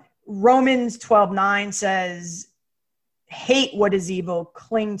 Romans 12:9 says, hate what is evil,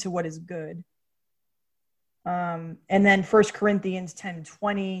 cling to what is good. And then 1 Corinthians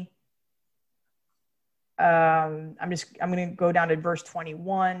 10:20. I'm going to go down to verse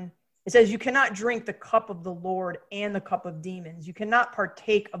 21. It says, you cannot drink the cup of the Lord and the cup of demons. You cannot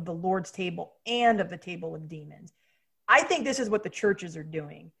partake of the Lord's table and of the table of demons. I think this is what the churches are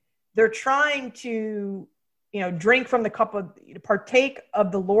doing. They're trying to, drink from the cup of, partake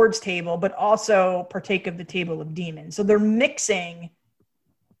of the Lord's table, but also partake of the table of demons. So they're mixing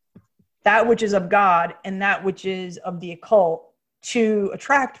that which is of God and that which is of the occult to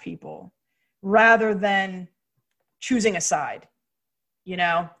attract people rather than choosing a side,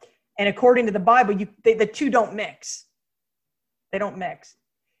 And according to the Bible, the two don't mix. They don't mix.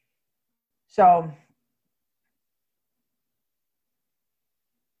 So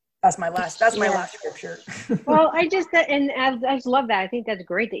that's my last scripture. Well, I just love that. I think that's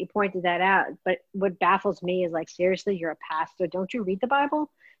great that you pointed that out. But what baffles me is, like, seriously, you're a pastor. Don't you read the Bible?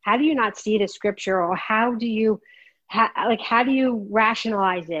 How do you not see it as scripture? Or how do you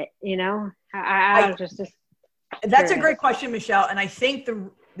rationalize it? That's a great question, Michelle. And I think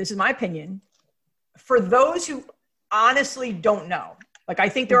this is my opinion. For those who honestly don't know, like, I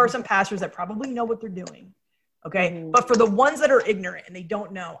think there are some pastors that probably know what they're doing. Okay. Mm-hmm. But for the ones that are ignorant and they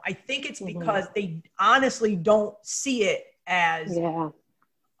don't know, I think it's because they honestly don't see it as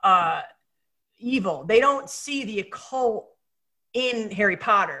evil. They don't see the occult in Harry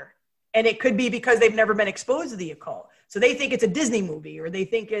Potter. And it could be because they've never been exposed to the occult. So they think it's a Disney movie, or they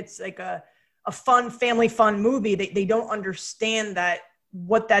think it's like a fun, family fun movie. They don't understand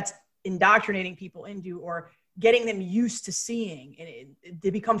what that's indoctrinating people into, or getting them used to seeing, and they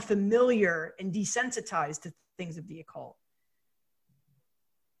become familiar and desensitized to things of the occult.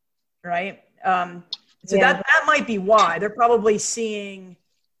 Right. So that might be why they're probably seeing,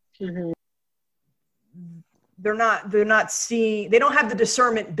 they're not seeing, they don't have the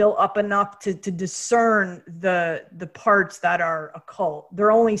discernment built up enough to discern the parts that are occult.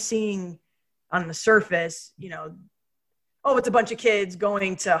 They're only seeing on the surface, oh, it's a bunch of kids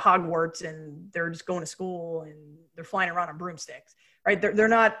going to Hogwarts and they're just going to school and they're flying around on broomsticks, right? They're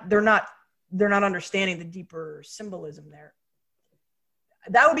not understanding the deeper symbolism there.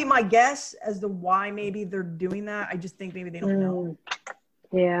 That would be my guess as to why maybe they're doing that. I just think maybe they don't know.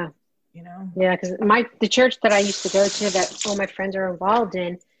 Yeah. You know? Yeah, because the church that I used to go to, that all my friends are involved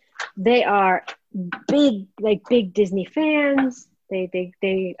in, they are big Disney fans. They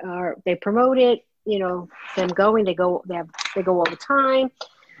promote it. You know, them going. They go all the time.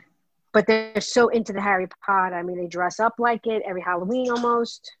 But they're so into the Harry Potter. I mean, they dress up like it every Halloween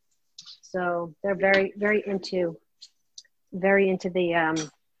almost. So they're very, very into the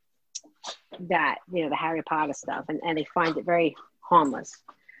that, you know, the Harry Potter stuff, and they find it very harmless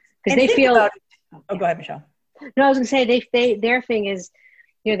because they feel. Oh, go ahead, Michelle. No, I was gonna say their thing is,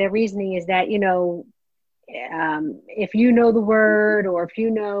 you know, their reasoning is that, you know, if you know the word or if you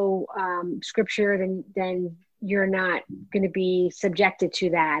know scripture, then you're not going to be subjected to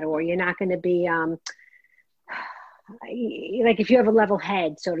that, or you're not going to be like, if you have a level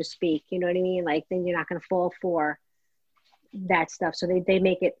head, so to speak, you know what I mean? Like, then you're not going to fall for that stuff. So they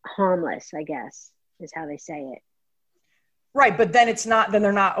make it harmless, I guess, is how they say it. Right, but then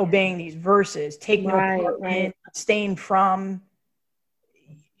they're not obeying these verses, taking part in, abstain from.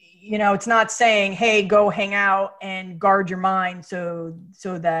 You know, it's not saying, hey, go hang out and guard your mind so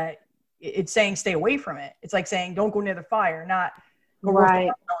that it's saying stay away from it. It's like saying don't go near the fire, not go roast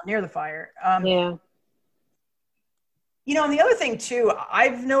the near the fire. Yeah. You know, and the other thing too,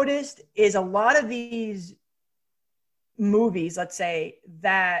 I've noticed is a lot of these movies, let's say,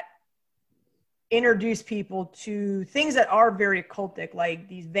 that introduce people to things that are very occultic, like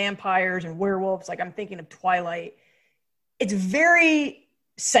these vampires and werewolves. Like, I'm thinking of Twilight. It's very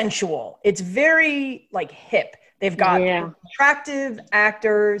sensual. It's very like hip. They've got attractive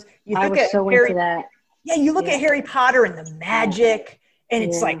actors. Into that. Yeah, you look at Harry Potter and the magic, and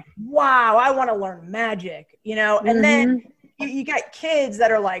it's like, wow, I want to learn magic, you know? And then you got kids that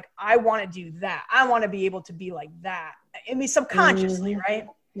are like, I want to do that. I want to be able to be like that. I mean, subconsciously, right?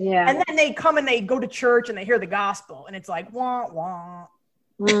 Yeah. And then they come and they go to church and they hear the gospel, and it's like, wah, wah.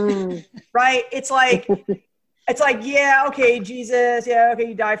 Right? It's like, yeah, okay, Jesus, yeah, okay,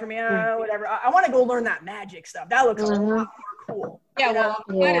 you die for me, whatever. I want to go learn that magic stuff. That looks a lot more cool. Yeah, well,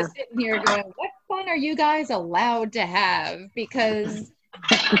 I'm kind of sitting here going, what fun are you guys allowed to have? Because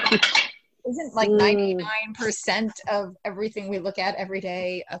isn't like 99% of everything we look at every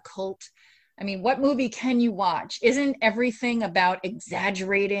day occult? I mean, what movie can you watch? Isn't everything about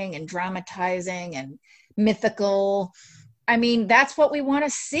exaggerating and dramatizing and mythical? I mean, that's what we want to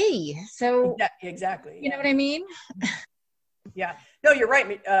see. So exactly. You know what I mean? Yeah. No, you're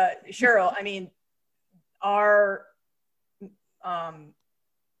right, Cheryl. I mean, our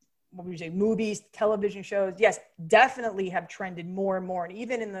what would you say, movies, television shows, yes, definitely have trended more and more. And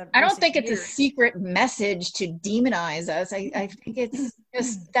even in the I don't think it's a secret message to demonize us. I think it's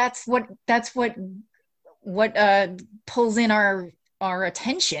just that's what pulls in our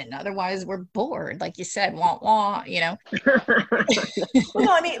attention. Otherwise we're bored, like you said, wah wah, you know. Well,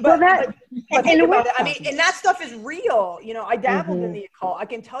 no, I mean, but think about it. I mean, and that stuff is real. You know, I dabbled in the occult. I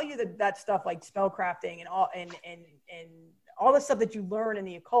can tell you that stuff like spellcrafting and all and all the stuff that you learn in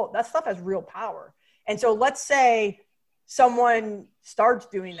the occult, that stuff has real power. And so let's say someone starts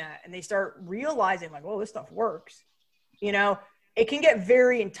doing that and they start realizing like, well, this stuff works. You know, it can get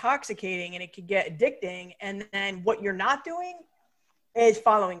very intoxicating and it can get addicting. And then what you're not doing is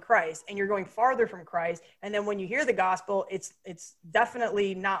following Christ, and you're going farther from Christ. And then when you hear the gospel, it's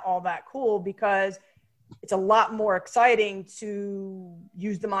definitely not all that cool, because it's a lot more exciting to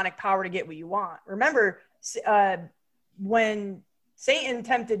use demonic power to get what you want. Remember, when Satan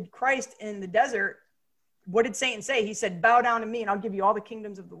tempted Christ in the desert, what did Satan say? He said, bow down to me and I'll give you all the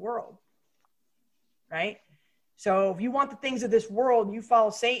kingdoms of the world. Right? So if you want the things of this world, you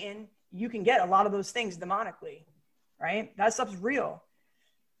follow Satan, you can get a lot of those things demonically. Right? That stuff's real.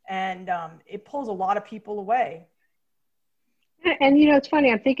 And it pulls a lot of people away. And, you know, it's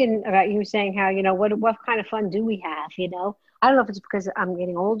funny. I'm thinking about you saying how, you know, what kind of fun do we have? You know, I don't know if it's because I'm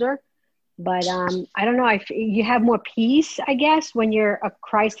getting older, but I don't know. You have more peace, I guess, when you're a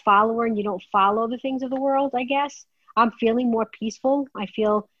Christ follower and you don't follow the things of the world, I guess. I'm feeling more peaceful. I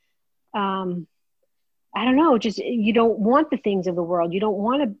feel, I don't know, just you don't want the things of the world. You don't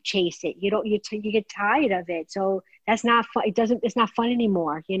want to chase it. You get tired of it. So that's not fun. It's not fun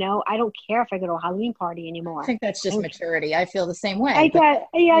anymore. You know, I don't care if I go to a Halloween party anymore. I think that's just maturity. I feel the same way.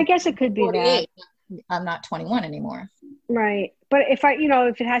 I guess it could be that. I'm not 21 anymore. Right. But if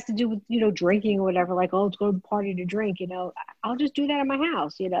it has to do with, you know, drinking or whatever, like, oh, let's go to the party to drink, you know, I'll just do that in my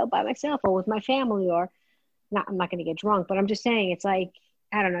house, you know, by myself or with my family, or, I'm not going to get drunk, but I'm just saying it's like,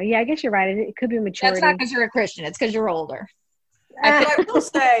 I don't know. Yeah, I guess you're right. It could be maturity. That's not because you're a Christian. It's because you're older. I will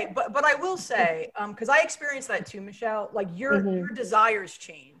say, but I will say, because I experienced that too, Michelle. Like your desires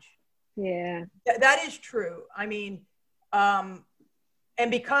change. Yeah, that is true. I mean, and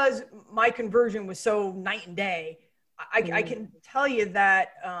because my conversion was so night and day, I can tell you that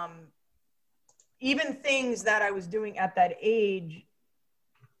even things that I was doing at that age,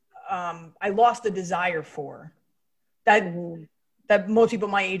 I lost the desire for that most people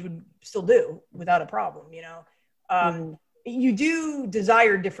my age would still do without a problem. You know, you do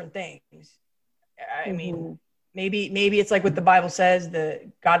desire different things. I mean, maybe it's like what the Bible says: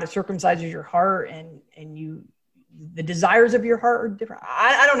 the God that circumcises your heart, and you, the desires of your heart are different.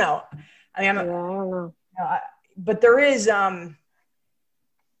 I don't know. I mean, I don't know. But there is.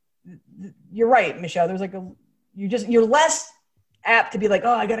 You're right, Michelle. There's like you're less apt to be like,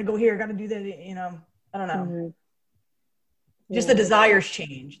 oh, I got to go here, I got to do that. You know, I don't know. Just the desires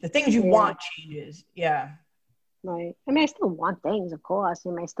change. The things you want changes. Yeah. Right. I mean, I still want things, of course. I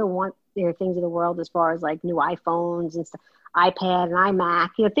mean, I still want things in the world as far as like new iPhones and stuff, iPad and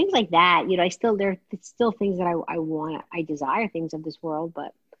iMac, things like that. It's still things that I want. I desire things of this world,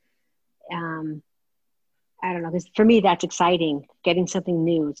 but I don't know. Because for me, that's exciting. Getting something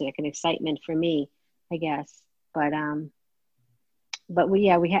new is like an excitement for me, I guess. But we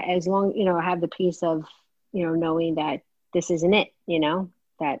as long I have the peace of knowing that this isn't it.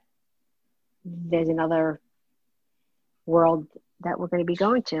 That there's another world that we're going to be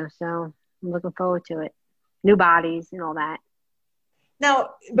going to. So I'm looking forward to it. New bodies and all that.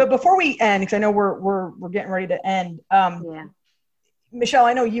 Now, but before we end, because I know we're getting ready to end. Michelle,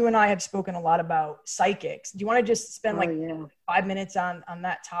 I know you and I have spoken a lot about psychics. Do you want to just spend 5 minutes on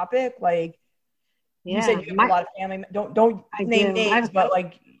that topic? Like you said, you have a lot of family. Don't name names, but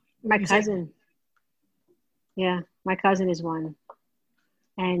like my cousin. My cousin is one,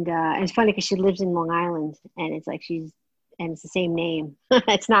 and it's funny because she lives in Long Island, and it's like it's the same name.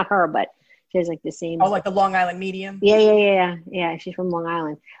 It's not her, but she has like the same. Oh, like the Long Island medium. Yeah. She's from Long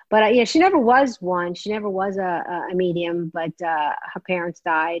Island, but she never was one. She never was a medium, but her parents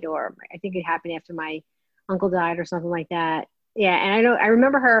died, or I think it happened after my uncle died, or something like that. Yeah, and I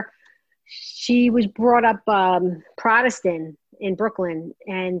remember her. She was brought up Protestant in Brooklyn,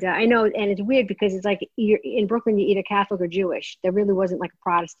 and I know, and it's weird because it's like in Brooklyn you're either Catholic or Jewish. There really wasn't like a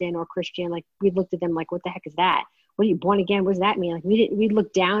Protestant or Christian. Like we looked at them like, what the heck is that? What are you, born again? What does that mean? Like we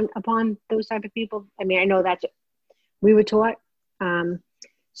look down upon those type of people. I mean, I know that's we were taught.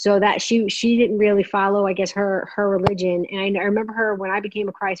 So that she didn't really follow, I guess, her religion. And I remember her when I became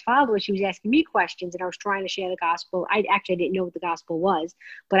a Christ follower, she was asking me questions, and I was trying to share the gospel. I didn't know what the gospel was,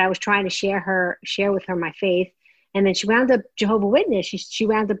 but I was trying to share with her my faith. And then she wound up Jehovah's Witness. She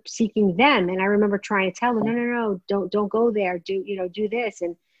wound up seeking them. And I remember trying to tell her, no, don't go there. Do this.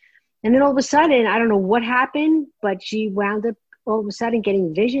 And then all of a sudden, I don't know what happened, but she wound up all of a sudden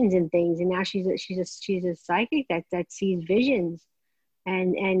getting visions and things. And now she's a psychic that sees visions.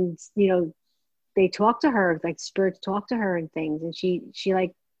 And they talk to her, like spirits talk to her and things. And she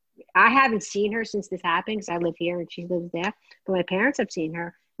like, I haven't seen her since this happened because I live here and she lives there. But my parents have seen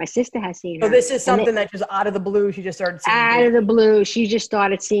her. My sister has seen her. So this is something that just out of the blue, she just started seeing out of the blue. She just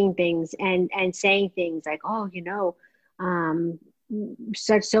started seeing things and saying things like, oh,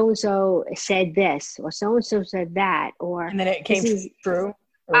 such so-and-so said this, or so-and-so said that, or and then it came true.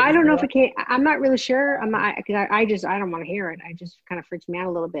 I don't know if it came. I'm not really sure. I'm not, because I don't want to hear it. I just kind of freaks me out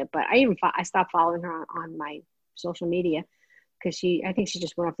a little bit. But I stopped following her on my social media because I think she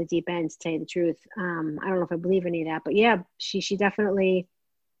just went off the deep end, to tell you the truth. I don't know if I believe any of that, but yeah, she definitely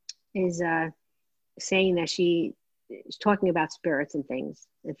is saying that she is talking about spirits and things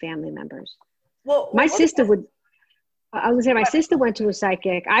and family members. Well, my sister would. I was gonna say my sister went to a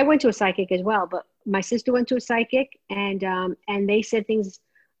psychic. I went to a psychic as well, but my sister went to a psychic, and they said things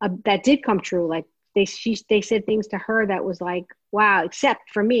that did come true. Like they said things to her that was like, wow. Except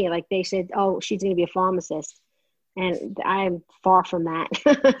for me, like they said, oh, she's gonna be a pharmacist, and I'm far from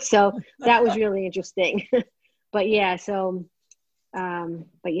that. So that was really interesting. But yeah,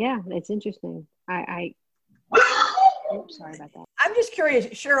 but yeah, it's interesting. Oops, sorry about that. I'm just curious,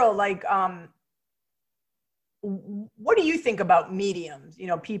 Cheryl, like, what do you think about mediums?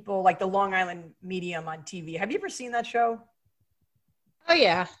 People like the Long Island Medium on TV. Have you ever seen that show? Oh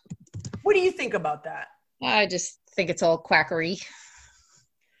yeah. What do you think about that? I just think it's all quackery.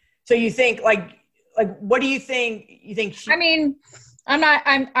 So you think like what do you think? You think I mean,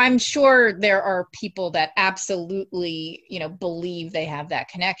 I'm sure there are people that absolutely, believe they have that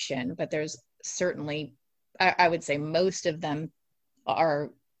connection, but there's certainly, I would say most of them are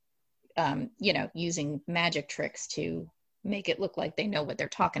using magic tricks to make it look like they know what they're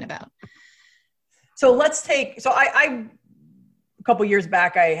talking about. So I a couple years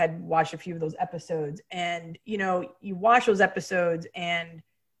back, I had watched a few of those episodes, and, you watch those episodes and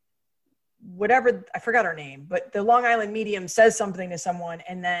whatever, I forgot her name, but the Long Island medium says something to someone,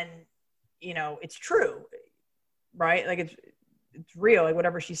 and then, it's true, right? Like it's real, like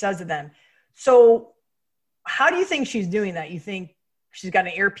whatever she says to them. So how do you think she's doing that? You think she's got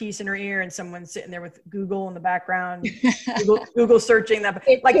an earpiece in her ear and someone's sitting there with Google in the background, Google searching that?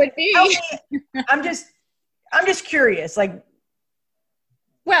 It like, could be. I'm just curious, like,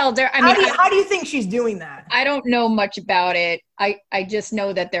 well, how do you think she's doing that? I don't know much about it. I just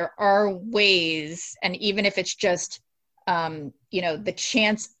know that there are ways, and even if it's just, the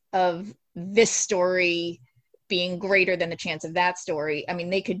chance of this story being greater than the chance of that story. I mean,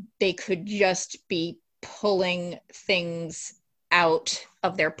 they could just be pulling things out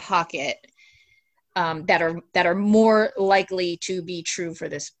of their pocket that are more likely to be true for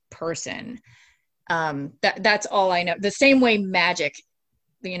this person. That's all I know. The same way magic,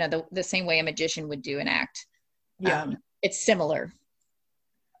 the same way a magician would do an act. Yeah. It's similar.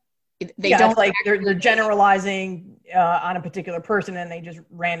 They don't like they're generalizing on a particular person, and they just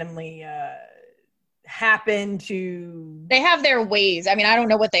randomly happen to. They have their ways. I mean, I don't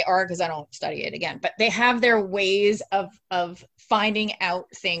know what they are because I don't study it again, but they have their ways of finding out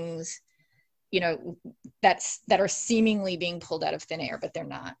things, that are seemingly being pulled out of thin air, but they're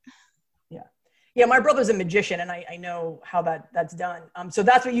not. Yeah, my brother's a magician, and I know how that's done. So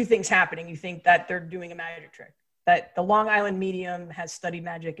that's what you think's happening. You think that they're doing a magic trick, that the Long Island medium has studied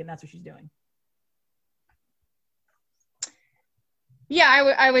magic, and that's what she's doing.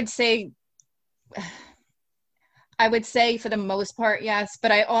 Yeah, I would say for the most part, yes.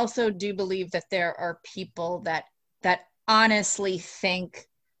 But I also do believe that there are people that honestly think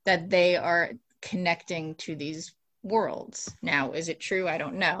that they are connecting to these worlds. Now, is it true? I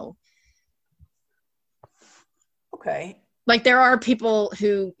don't know. Okay. Like there are people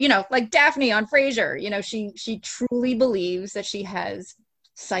who, like Daphne on Frasier, she truly believes that she has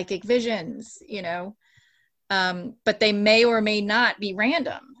psychic visions, but they may or may not be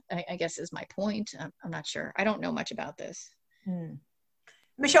random, I guess is my point. I'm not sure. I don't know much about this.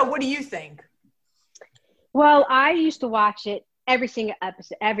 Michelle, what do you think? Well, I used to watch it every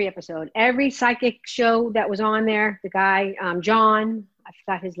episode, every psychic show that was on there. The guy, John, I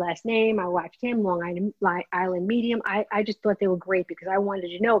forgot his last name. I watched him, Long Island Medium. I just thought they were great because I wanted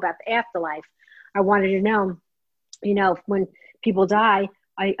to know about the afterlife. I wanted to know, when people die,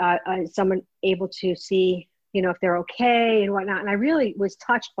 someone able to see, if they're okay and whatnot. And I really was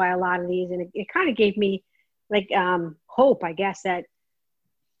touched by a lot of these, and it kind of gave me like hope, I guess, that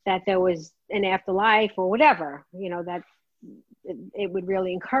there was an afterlife or whatever, that it would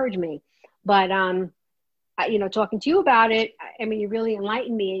really encourage me. But talking to you about it, I mean, you really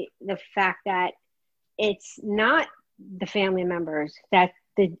enlightened me, the fact that it's not the family members, that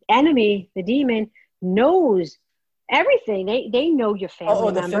the enemy, the demon, knows everything. They know your family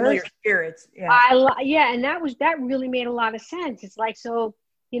members. The familiar spirits. Yeah. And that really made a lot of sense. It's like, so,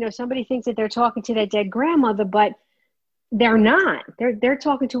 somebody thinks that they're talking to their dead grandmother, but they're not. They're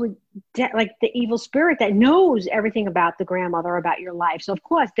talking to like the evil spirit that knows everything about the grandmother, about your life. So of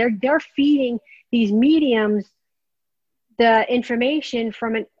course they're feeding these mediums the information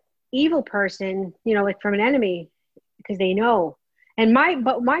from an evil person, like from an enemy, because they know. And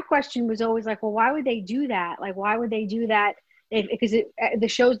my question was always like, well, why would they do that? Like, why would they do that? Because the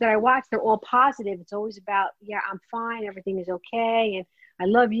shows that I watch, they're all positive. It's always about, yeah, I'm fine, everything is okay, and I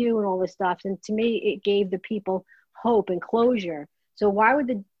love you, and all this stuff. And to me, it gave the people hope and closure. So why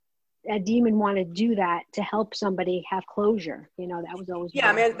would a demon want to do that to help somebody have closure? That was always.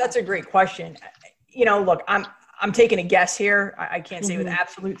 Yeah, man, that's a great question. Look, I'm taking a guess here. I can't say with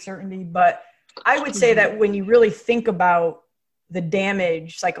absolute certainty, but I would say that when you really think about the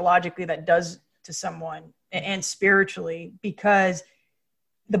damage psychologically that does to someone and spiritually, because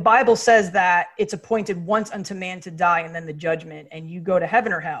the Bible says that it's appointed once unto man to die and then the judgment, and you go to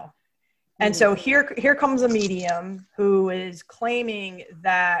heaven or hell. And so here comes a medium who is claiming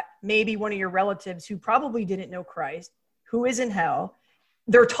that maybe one of your relatives who probably didn't know Christ, who is in hell,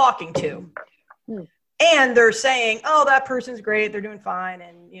 they're talking to. And they're saying, oh, that person's great, they're doing fine,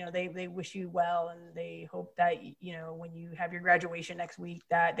 and they wish you well, and they hope that when you have your graduation next week,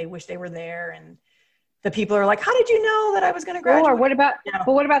 that they wish they were there. And the people are like, how did you know that I was going to graduate? Or what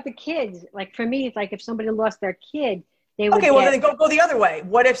about the kids? Like for me, it's like if somebody lost their kid, they would then go the other way.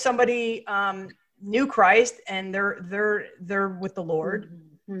 What if somebody knew Christ and they're with the Lord,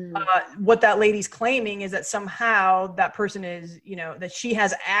 What that lady's claiming is that somehow that person is, that she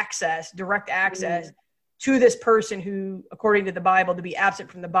has direct access to this person who, according to the Bible, to be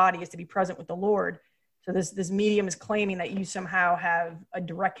absent from the body is to be present with the Lord. So this medium is claiming that you somehow have a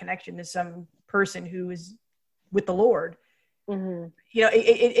direct connection to some person who is with the Lord.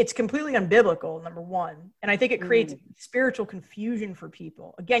 It's completely unbiblical, number one. And I think it creates spiritual confusion for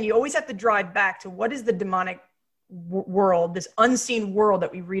people. Again, you always have to drive back to what is the demonic world, this unseen world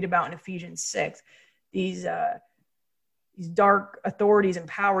that we read about in Ephesians 6, these dark authorities and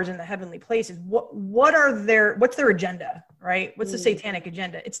powers in the heavenly places. What's their agenda, right? What's the satanic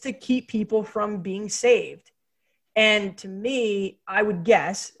agenda? It's to keep people from being saved. And to me, I would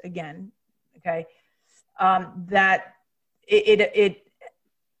guess again, that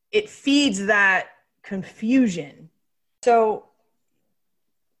it feeds that confusion. So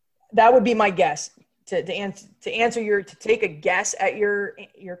that would be my guess. To take a guess at your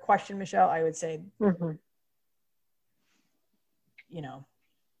question, Michelle, I would say,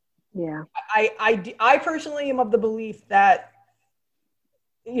 I personally am of the belief that,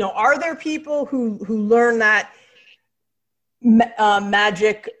 are there people who learn that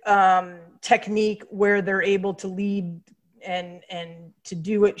magic technique where they're able to lead and to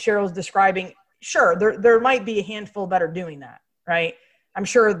do what Cheryl's describing? Sure, there might be a handful that are doing that, right? I'm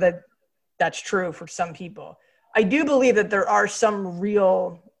sure that's true for some people. I do believe that there are some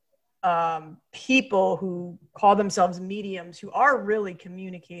real people who call themselves mediums who are really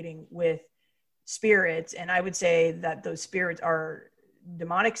communicating with spirits. And I would say that those spirits are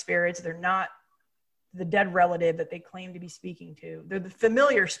demonic spirits. They're not the dead relative that they claim to be speaking to. They're the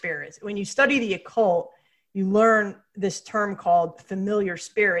familiar spirits. When you study the occult, you learn this term called familiar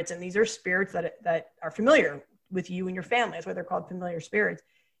spirits. And these are spirits that are familiar with you and your family. That's why they're called familiar spirits.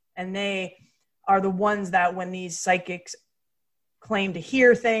 And they are the ones that when these psychics claim to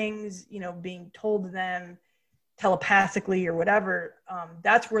hear things, being told to them telepathically or whatever,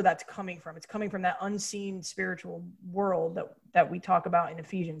 that's where that's coming from. It's coming from that unseen spiritual world that we talk about in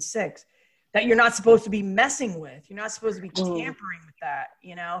Ephesians 6, that you're not supposed to be messing with. You're not supposed to be tampering with that,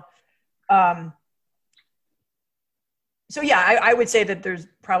 So yeah, I would say that there's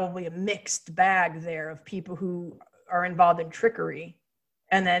probably a mixed bag there of people who are involved in trickery.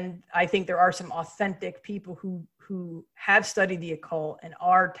 And then I think there are some authentic people who have studied the occult and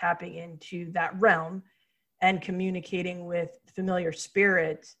are tapping into that realm and communicating with familiar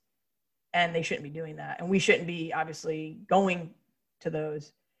spirits, and they shouldn't be doing that. And we shouldn't be obviously going to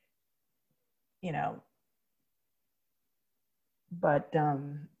those, but,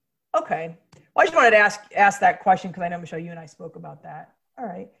 okay. Well, I just wanted to ask that question because I know, Michelle, you and I spoke about that. All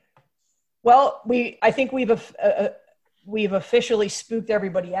right. Well, I think we've officially spooked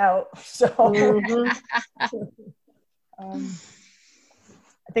everybody out. So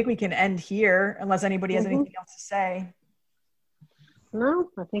I think we can end here unless anybody has anything else to say. No,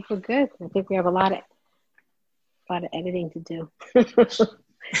 I think we're good. I think we have a lot of editing to do.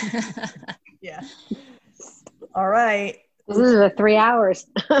 Yeah. All right. This is the 3 hours.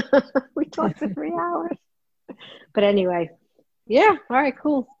 We talked for 3 hours. But anyway, yeah. All right,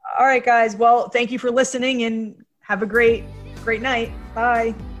 cool. All right, guys. Well, thank you for listening and have a great night.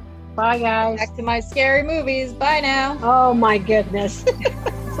 Bye. Bye, guys. Back to my scary movies. Bye now. Oh, my goodness.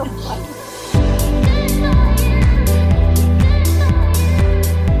 So funny.